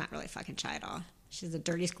 she's not really fucking shy at all. She's a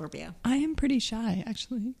dirty Scorpio. I am pretty shy,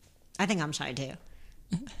 actually. I think I'm shy too.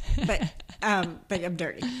 But I'm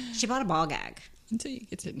dirty. She bought a ball gag. Until you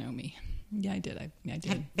get to know me. Yeah, I did. I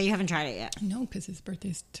did. But you haven't tried it yet. No, because his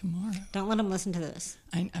birthday's tomorrow. Don't let him listen to this.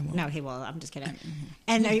 I won't. No, he will. I'm just kidding.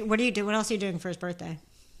 And what do you do? What else are you doing for his birthday?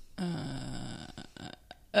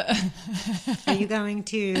 Are you going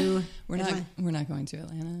to? We're not going to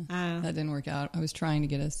Atlanta. That didn't work out. I was trying to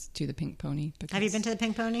get us to the Pink Pony. Have you been to the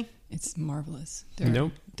Pink Pony? It's marvelous.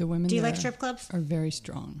 Nope. The women. Do you like strip clubs? Are very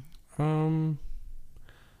strong. Not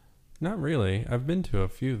really. I've been to a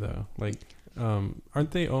few though. Like,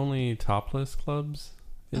 aren't they only topless clubs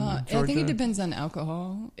in Georgia? I think it depends on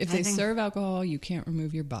alcohol. If they serve alcohol, you can't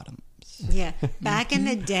remove your bottoms. Yeah. Back in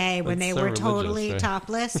the day when they were totally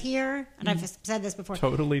topless here, and I've said this before.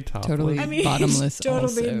 Totally topless. Totally bottomless.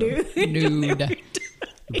 Totally also. Nude.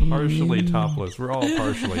 Partially topless. We're all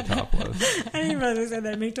partially topless. I didn't realize I said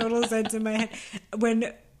that. It made total sense in my head.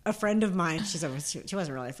 When a friend of mine, she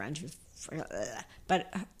wasn't really a friend,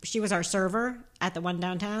 but she was our server at the one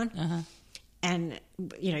downtown. And,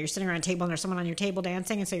 you're sitting around a table and there's someone on your table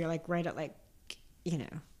dancing. And so you're like right at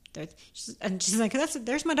and she's like,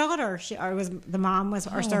 there's my daughter. The mom was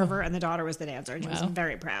our server and the daughter was the dancer. And she was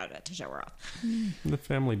very proud to show her off. The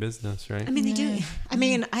family business, right? I mean, they do. I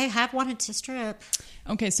mean, I have wanted to strip.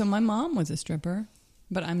 Okay, so my mom was a stripper,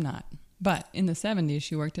 but I'm not. But in the 70s,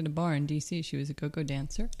 she worked at a bar in D.C. She was a go-go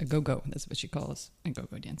dancer. A go-go, that's what she calls a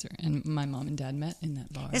go-go dancer. And my mom and dad met in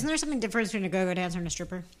that bar. Isn't there something different between a go-go dancer and a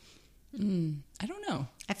stripper? I don't know.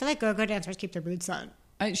 I feel like go-go dancers keep their boots on.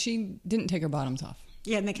 She didn't take her bottoms off.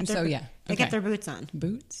 Yeah, and they kept their boots on.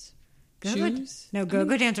 Boots? Shoes? No,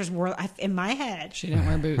 go-go dancers wore, in my head. She didn't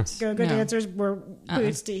wear boots. Go-go dancers wore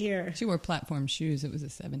boots to here. She wore platform shoes. It was the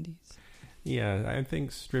 70s. Yeah, I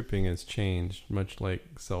think stripping has changed, much like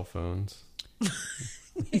cell phones.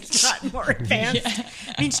 It's gotten more advanced. Yeah.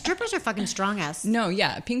 I mean, strippers are fucking strong ass. No,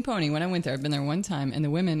 yeah. Pink Pony, when I went there, I've been there one time, and the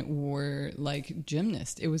women were like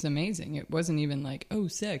gymnasts. It was amazing. It wasn't even like,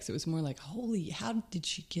 sex. It was more like, holy, how did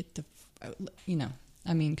she get the,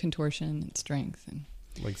 contortion and strength. And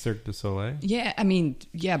like Cirque du Soleil?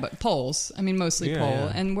 Yeah, but poles. Mostly pole.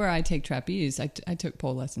 Yeah. And where I take trapeze, I took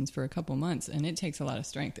pole lessons for a couple months, and it takes a lot of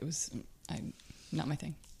strength. It was not my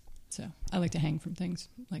thing. So I like to hang from things,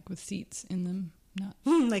 like with seats in them. Not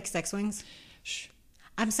like sex swings. Shh.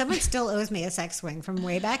 Someone still owes me a sex swing from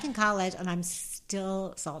way back in college, and I'm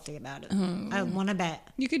still salty about it. I want to bet.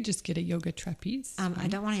 You could just get a yoga trapeze. I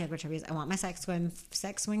don't want a yoga trapeze. I want my sex swing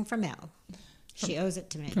from Mel. She owes it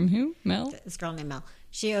to me. From who? Mel? This girl named Mel.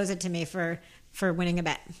 She owes it to me for winning a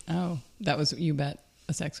bet. Oh, that was you bet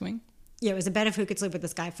a sex swing? Yeah, it was a bet of who could sleep with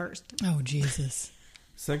this guy first. Oh, Jesus.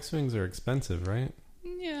 Sex swings are expensive, right?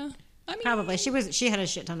 Yeah. Probably. She had a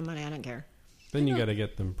shit ton of money. I don't care. Then you got to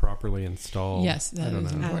get them properly installed. Yes, that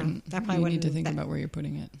is important. That probably you need to think about where you're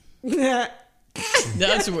putting it.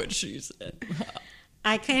 That's what she said.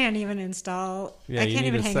 I can't even install. Yeah, I can't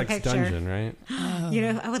even hang a picture. Sex dungeon, right?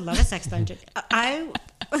 I would love a sex dungeon. That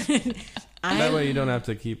way you don't have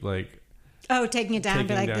to keep taking it down and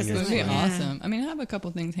be like, this would be awesome. I have a couple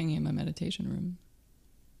things hanging in my meditation room.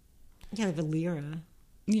 Yeah, like a lira.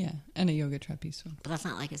 Yeah, and a yoga trapeze swing. But that's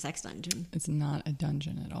not like a sex dungeon. It's not a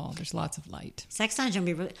dungeon at all. There's lots of light. Sex dungeon would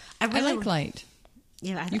be really... I like light.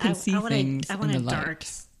 Yeah, You can see things I want in a the light. dark...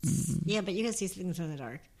 Yeah, but you can see things in the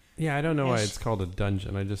dark. Yeah, I don't know why Ish. it's called a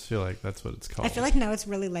dungeon. I just feel like that's what it's called. I feel like now it's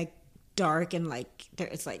really like dark and like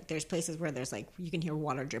there's places where there's like you can hear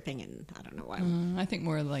water dripping and I don't know why. I think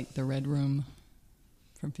more like the Red Room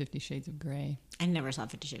from 50 Shades of Grey. I never saw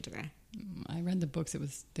 50 Shades of Grey. I read the books.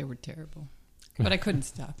 They were terrible. But I couldn't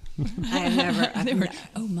stop. They were,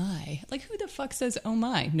 oh my. Like, who the fuck says, oh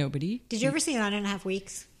my? Nobody. Did you ever see 9.5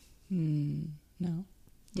 Weeks? No.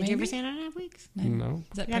 Did you ever see 9.5 Weeks? No.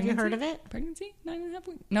 Is that Have you pregnancy? heard of it? Pregnancy? 9.5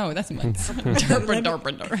 weeks? No, that's months. Let me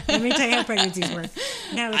tell you how pregnancies work.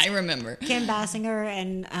 No, I it's remember. Kim Basinger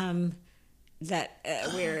and that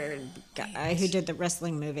weird guy who did the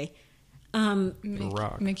wrestling movie.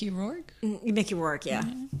 Rock. Mickey Rourke? Mickey Rourke, yeah.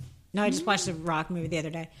 No, I just watched the Rock movie the other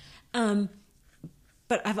day.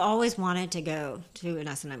 But I've always wanted to go to an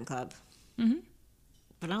S&M club. Mm-hmm.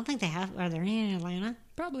 But I don't think they have. Are there any in Atlanta?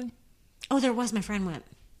 Probably. Oh, there was. My friend went.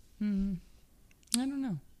 I don't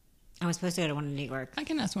know. I was supposed to go to one in New York. I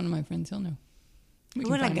can ask one of my friends. He'll know. Who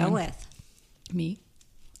would I go with? Me.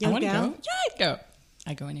 You'll I want to go? go. Yeah, I'd go.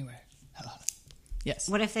 I go anywhere. Yes.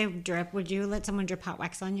 What if they drip? Would you let someone drip hot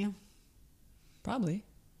wax on you? Probably.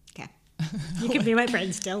 Okay. You can be my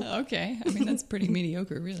friend still. Okay. I mean, that's pretty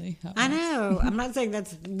mediocre, really. I know. I'm not saying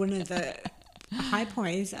that's one of the high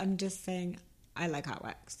points. I'm just saying I like hot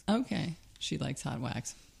wax. Okay. She likes hot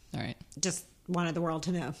wax. All right. Just wanted the world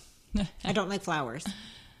to know. I don't like flowers.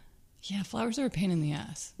 Yeah, flowers are a pain in the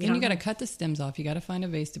ass. Then you got to cut the stems off. You got to find a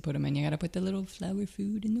vase to put them in. You got to put the little flower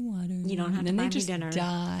food in the water. You don't have and to then buy they me just dinner.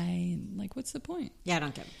 die. Like, what's the point? Yeah, I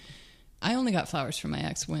don't get it. I only got flowers from my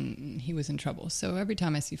ex when he was in trouble. So every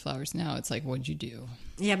time I see flowers now, it's like, what'd you do?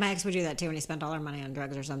 Yeah, my ex would do that too when he spent all our money on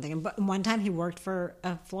drugs or something. And but one time he worked for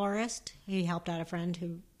a florist. He helped out a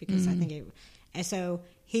friend because I think and so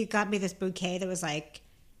he got me this bouquet that was like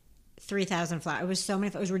 3,000 flowers. It was so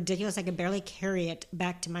many. It was ridiculous. I could barely carry it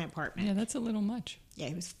back to my apartment. Yeah, that's a little much. Yeah,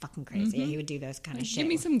 he was fucking crazy. Yeah, he would do those kind of shit. Give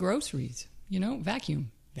me some groceries.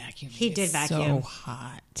 Vacuum. Vacuum. He did vacuum. So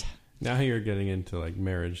hot. Now you're getting into like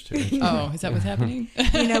marriage too. Oh, is that what's happening?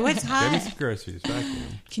 You know what's Get me hot? some groceries. Vacuum.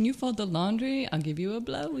 Can you fold the laundry? I'll give you a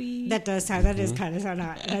blowy. That does sound. That is kind of sound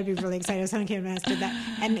hot. And I'd be really excited if someone came and did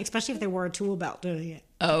that. And especially if they wore a tool belt doing it.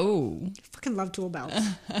 Oh. I fucking love tool belts.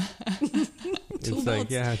 It's like,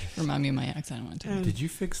 yeah. Remind me of my ex. I don't want to. Did you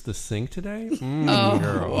fix the sink today? Oh,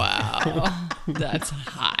 girl. wow. That's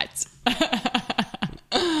hot.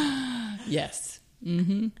 Yes.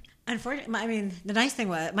 Mm-hmm. Unfortunately, I mean, the nice thing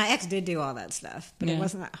was my ex did do all that stuff, but Yeah. it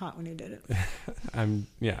wasn't that hot when he did it. I'm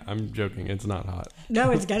joking. It's not hot.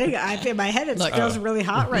 No, it's getting. In my head, it Look, feels really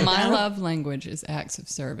hot right My now. love language is acts of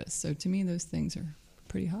service. So to me, those things are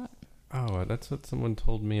pretty hot. Oh, that's what someone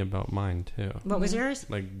told me about mine too. What was yours?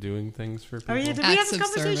 Like doing things for people. Oh, yeah, did we have Acts this of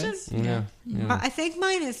conversation? service. Yeah. I think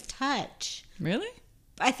mine is touch. Really?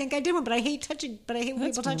 I think I did one, but I hate touching. But I hate when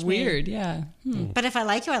That's people touch weird. Yeah. me. But if I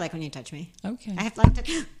like you, I like when you touch me. Okay. I have like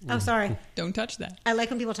to. Oh, sorry. Don't touch that. I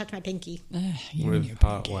like when people touch my pinky. You and your With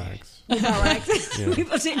hot pinky. wax. With hot wax. Yeah.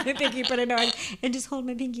 People take my pinky, put it on, and just hold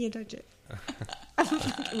my pinky and touch it.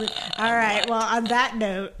 All right. Well, on that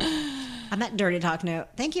note, on that dirty talk note,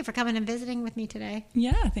 thank you for coming and visiting with me today.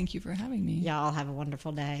 Yeah. Thank you for having me. Y'all have a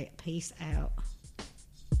wonderful day. Peace out.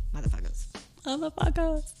 Motherfuckers.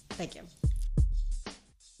 Motherfuckers. Thank you.